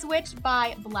Switch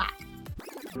by Black.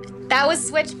 That was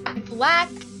Switch by Black.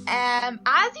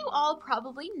 As you all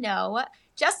probably know,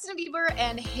 Justin Bieber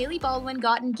and Hailey Baldwin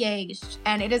got engaged,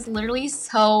 and it is literally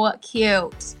so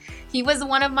cute. He was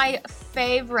one of my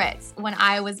favorites when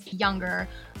I was younger.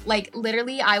 Like,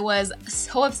 literally, I was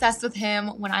so obsessed with him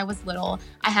when I was little.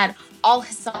 I had all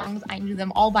his songs. I knew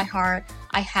them all by heart.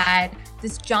 I had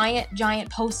this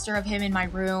giant poster of him in my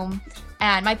room.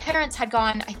 And my parents had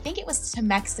gone, I think it was to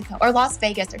Mexico or Las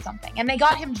Vegas or something. And they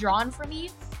got him drawn for me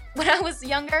when I was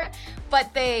younger.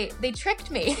 But they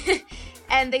tricked me.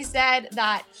 And they said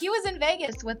that he was in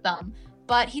Vegas with them.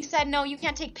 But he said, no, you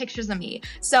can't take pictures of me.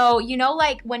 So, you know,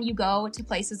 like when you go to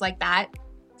places like that,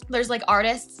 there's like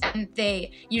artists and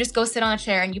you just go sit on a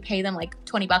chair and you pay them like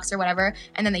 $20 or whatever,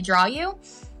 and then they draw you.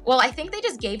 Well, I think they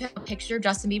just gave him a picture of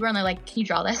Justin Bieber and they're like, can you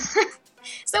draw this?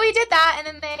 So he did that, and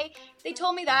then they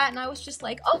told me that, and I was just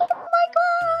like, oh my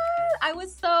God. I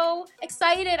was so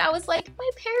excited. I was like, my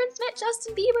parents met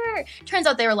Justin Bieber. Turns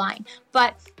out they were lying.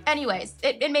 But anyways,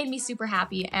 it made me super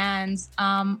happy, and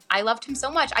I loved him so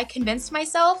much. I convinced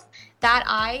myself that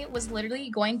I was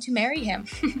literally going to marry him.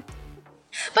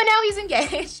 But now he's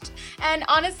engaged. And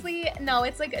honestly, no,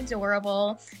 it's like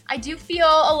adorable. I do feel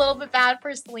a little bit bad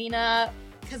for Selena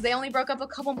because they only broke up a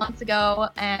couple months ago,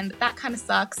 and that kind of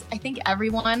sucks. I think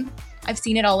everyone, I've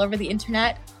seen it all over the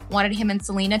internet, wanted him and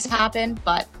Selena to happen,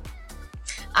 but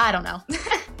I don't know.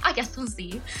 I guess we'll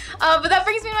see. But that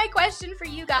brings me to my question for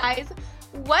you guys.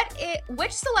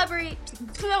 Which celebrities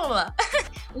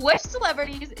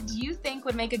do you think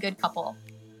would make a good couple?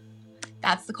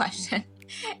 That's the question.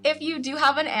 If you do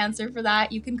have an answer for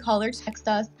that, you can call or text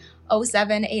us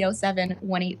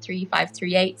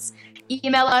 07807-183-538.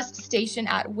 Email us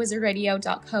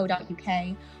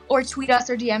station@wizardradio.co.uk or tweet us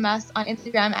or DM us on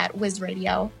Instagram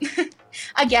 @wizradio.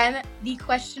 Again, the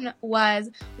question was,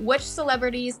 which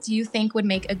celebrities do you think would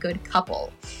make a good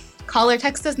couple? Call or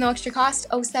text us, no extra cost,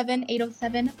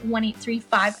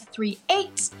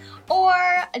 07807-183-538, or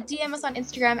DM us on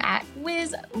Instagram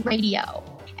 @wizradio.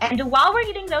 And while we're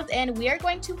getting those in, we are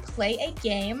going to play a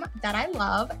game that I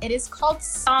love. It is called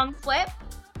Song Flip.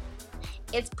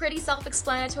 It's pretty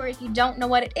self-explanatory if you don't know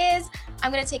what it is.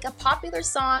 I'm going to take a popular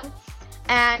song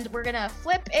and we're going to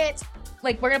flip it.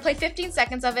 Like, we're going to play 15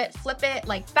 seconds of it, flip it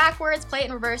like backwards, play it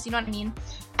in reverse, you know what I mean?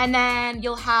 And then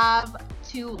you'll have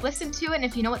to listen to it, and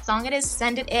if you know what song it is,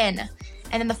 send it in.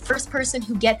 And then the first person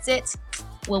who gets it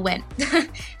will win.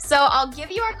 So I'll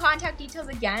give you our contact details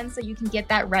again so you can get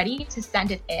that ready to send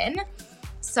it in.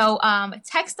 So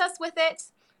text us with it,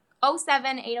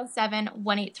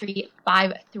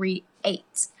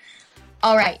 07807-183-538.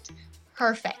 All right,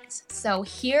 perfect. So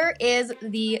here is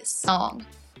the song.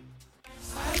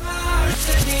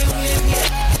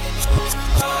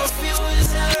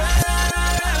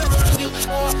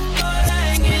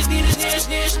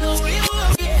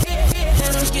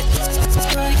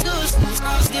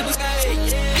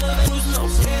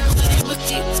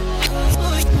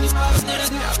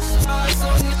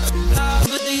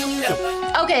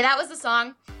 Okay, that was the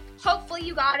song. Hopefully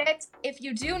you got it. If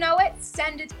you do know it,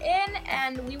 send it in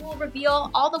and we will reveal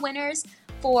all the winners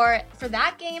for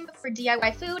that game for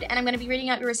DIY food, and I'm going to be reading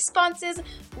out your responses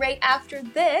right after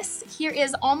this. Here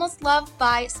is Almost Love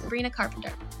by Sabrina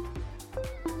Carpenter.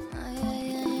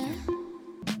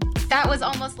 That was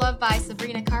Almost Love by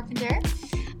Sabrina Carpenter.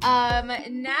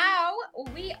 Now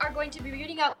we are going to be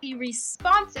reading out the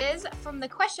responses from the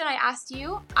question I asked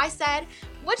you. I said,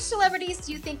 which celebrities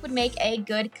do you think would make a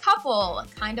good couple?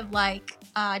 Kind of like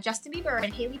Justin Bieber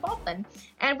and Hailey Baldwin.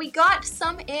 And we got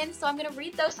some in, so I'm going to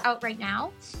read those out right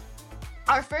now.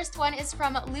 Our first one is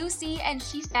from Lucy, and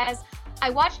she says, I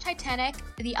watched Titanic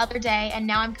the other day, and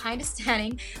now I'm kind of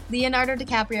standing Leonardo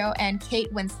DiCaprio and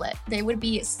Kate Winslet. They would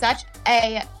be such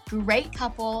a great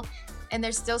couple, and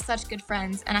they're still such good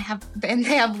friends, and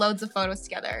they have loads of photos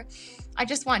together. I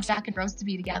just want Jack and Rose to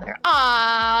be together.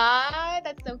 Aww,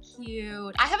 that's so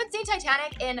cute. I haven't seen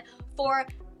Titanic in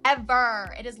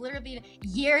forever. It has literally been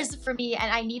years for me,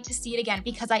 and I need to see it again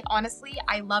because I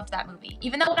loved that movie.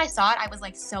 Even though when I saw it, I was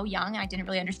like so young and I didn't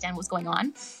really understand what was going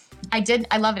on. I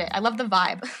loved it. I loved the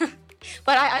vibe.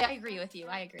 But I agree with you.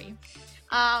 I agree.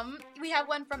 We have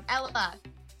one from Ella,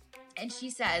 and she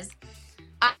says,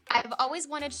 I've always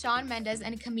wanted Shawn Mendes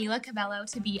and Camila Cabello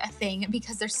to be a thing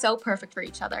because they're so perfect for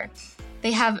each other.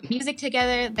 They have music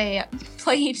together. They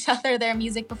play each other their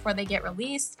music before they get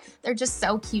released. They're just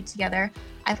so cute together.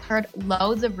 I've heard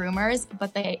loads of rumors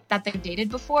that they dated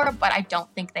before, but I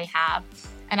don't think they have.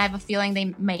 And I have a feeling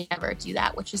they may never do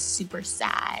that, which is super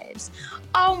sad.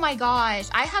 Oh my gosh.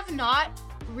 I have not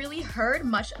really heard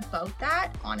much about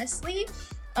that, honestly.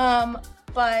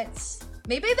 But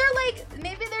Maybe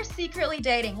they're secretly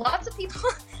dating. Lots of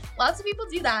people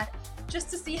do that just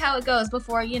to see how it goes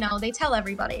before, they tell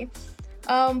everybody.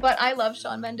 But I love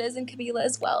Shawn Mendes and Camila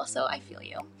as well, so I feel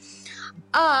you.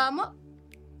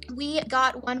 We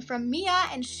got one from Mia,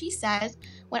 and she says,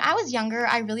 when I was younger,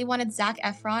 I really wanted Zac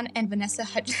Efron and Vanessa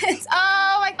Hudgens.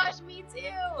 Oh my gosh, me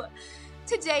too.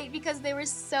 To date, because they were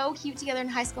so cute together in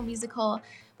High School Musical.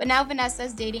 But now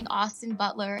Vanessa's dating Austin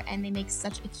Butler, and they make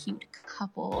such a cute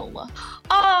couple.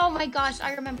 Oh my gosh,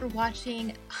 I remember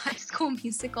watching High School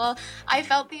Musical. I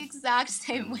felt the exact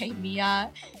same way,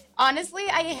 Mia. Honestly,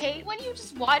 I hate when you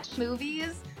just watch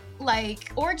movies,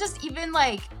 or just even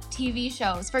TV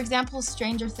shows. For example,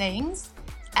 Stranger Things.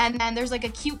 And then there's a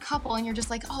cute couple and you're just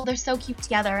like, oh, they're so cute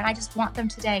together and I just want them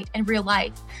to date in real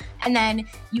life. And then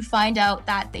you find out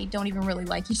that they don't even really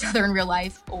like each other in real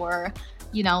life, or,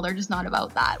 they're just not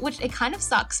about that, which it kind of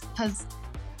sucks because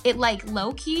it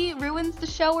low-key ruins the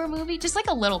show or movie, just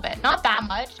a little bit, not that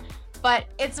much, but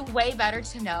it's way better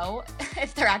to know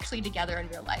if they're actually together in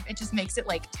real life. It just makes it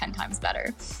 10 times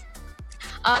better.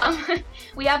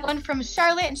 We have one from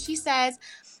Charlotte, and she says,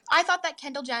 I thought that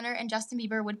Kendall Jenner and Justin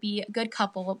Bieber would be a good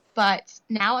couple, but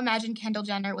now imagine Kendall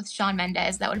Jenner with Shawn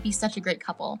Mendes. That would be such a great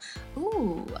couple.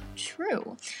 Ooh,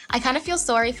 true. I kind of feel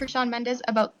sorry for Shawn Mendes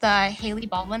about the Hailey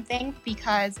Baldwin thing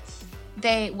because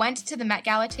they went to the Met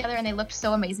Gala together and they looked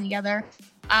so amazing together.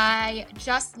 I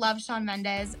just love Shawn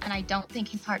Mendes, and I don't think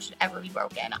his heart should ever be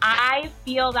broken. I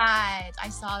feel that. I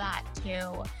saw that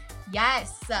too.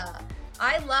 Yes.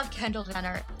 I love Kendall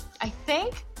Jenner.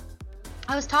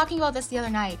 I was talking about this the other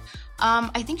night.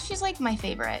 I think she's my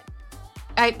favorite.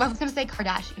 I was gonna say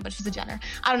Kardashian, but she's a Jenner.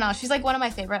 I don't know. She's one of my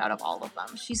favorite out of all of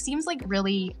them. She seems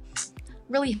really,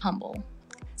 really humble.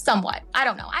 Somewhat. I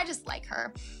don't know. I just like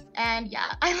her. And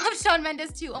yeah, I love Shawn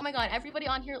Mendes too. Oh my God, everybody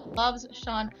on here loves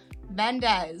Shawn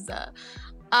Mendes.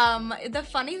 The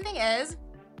funny thing is,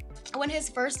 when his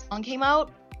first song came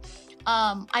out,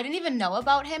 I didn't even know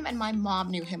about him, and my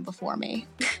mom knew him before me.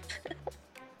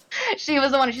 She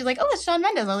was the one, she's like, oh, it's Shawn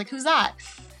Mendes. I was like, who's that?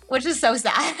 Which is so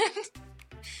sad.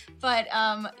 But,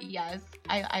 yes,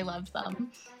 I loved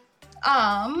them.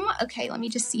 Okay, let me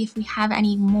just see if we have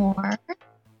any more.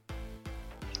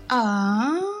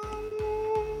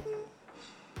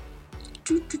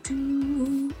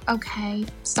 Okay,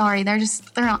 sorry, they're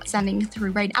not sending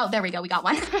through right now. Oh, there we go, we got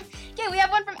one. Okay, we have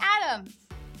one from Adam.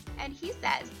 And he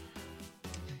says,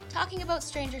 talking about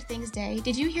Stranger Things Day,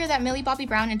 did you hear that Millie Bobby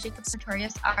Brown and Jacob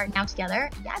Sartorius are now together?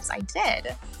 Yes, I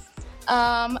did.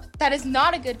 That is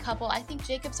not a good couple. I think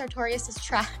Jacob Sartorius is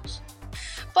trash.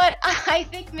 But I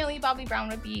think Millie Bobby Brown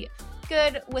would be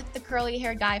good with the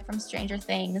curly-haired guy from Stranger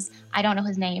Things. I don't know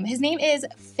his name. His name is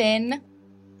Finn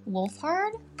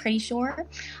Wolfhard, pretty sure.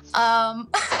 I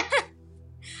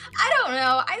don't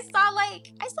know. I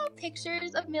saw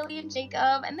pictures of Millie and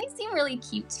Jacob, and they seem really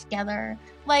cute together.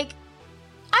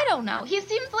 I don't know. I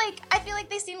feel like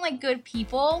they seem like good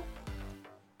people.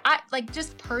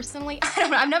 Just personally, I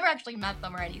don't know. I've never actually met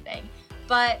them or anything.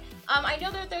 But I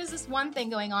know that there's this one thing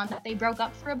going on that they broke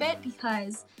up for a bit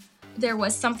because there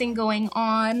was something going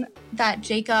on that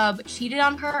Jacob cheated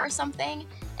on her or something.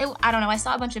 I don't know. I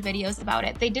saw a bunch of videos about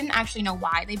it. They didn't actually know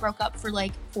why they broke up for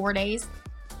 4 days.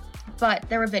 But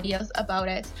there were videos about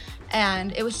it.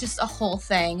 And it was just a whole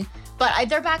thing. But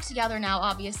they're back together now,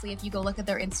 obviously, if you go look at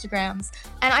their Instagrams.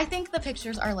 And I think the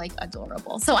pictures are,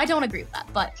 adorable. So I don't agree with that.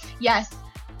 But, yes,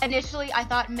 initially I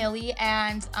thought Millie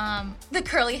and the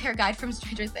curly hair guy from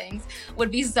Stranger Things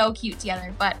would be so cute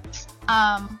together. But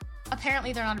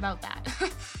apparently they're not about that.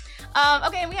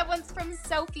 Okay, and we have one from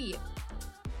Sophie.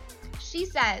 She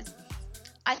says,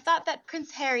 I thought that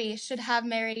Prince Harry should have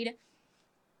married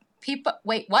Pippa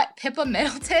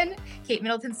Middleton? Kate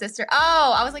Middleton's sister.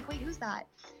 Oh, I was like, wait, who's that?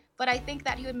 But I think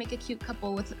that he would make a cute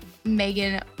couple with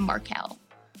Meghan Markle.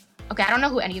 Okay, I don't know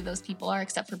who any of those people are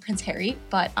except for Prince Harry,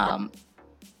 but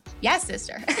yeah,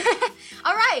 sister.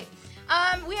 All right,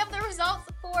 we have the results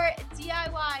for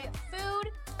DIY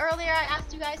food. Earlier, I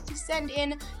asked you guys to send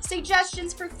in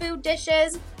suggestions for food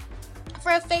dishes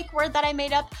for a fake word that I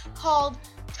made up called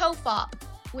tofop,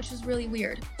 which is really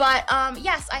weird. But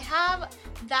yes, I have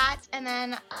that, and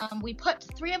then we put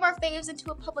 3 of our faves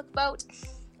into a public vote,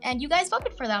 and you guys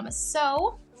voted for them.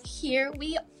 So here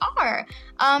we are.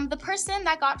 The person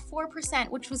that got 4%,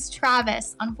 which was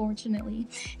Travis, unfortunately,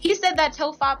 he said that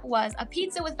tofop was a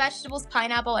pizza with vegetables,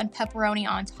 pineapple, and pepperoni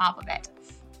on top of it.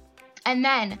 And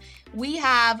then we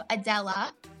have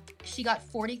Adela. She got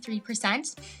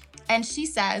 43%. And she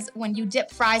says, when you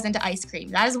dip fries into ice cream,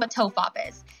 that is what tofop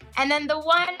is. And then the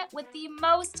one with the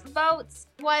most votes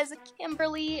was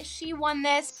Kimberly. She won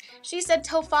this. She said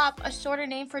tofop, a shorter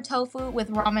name for tofu with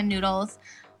ramen noodles.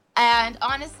 And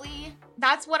honestly,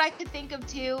 that's what I could think of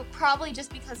too. Probably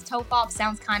just because tofop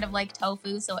sounds kind of like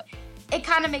tofu, so it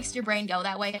kind of makes your brain go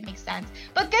that way. It makes sense.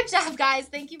 But good job, guys.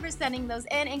 Thank you for sending those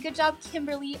in. And good job,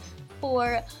 Kimberly,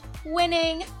 for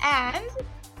winning. And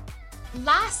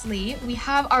lastly, we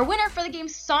have our winner for the game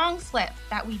Song Flip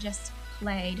that we just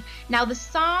played. Now, the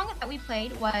song that we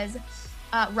played was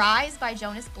Rise by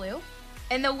Jonas Blue.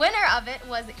 And the winner of it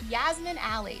was Yasmin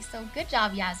Ali. So good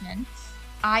job, Yasmin.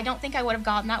 I don't think I would have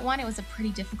gotten that one. It was a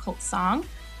pretty difficult song,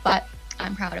 but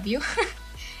I'm proud of you.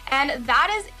 And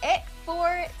that is it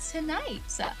for tonight.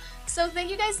 So thank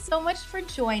you guys so much for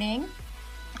joining.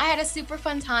 I had a super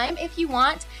fun time. If you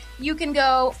want, you can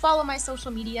go follow my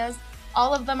social medias.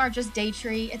 All of them are just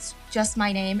Daytree. It's just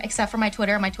my name, except for my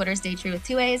Twitter. My Twitter is Daytree with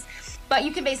 2 A's. But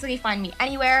you can basically find me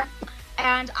anywhere.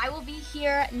 And I will be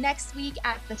here next week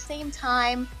at the same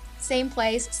time, same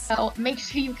place. So make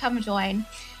sure you come join.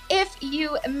 If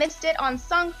you missed it on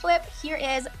Song Flip, here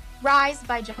is Rise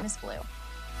by Jonas Blue.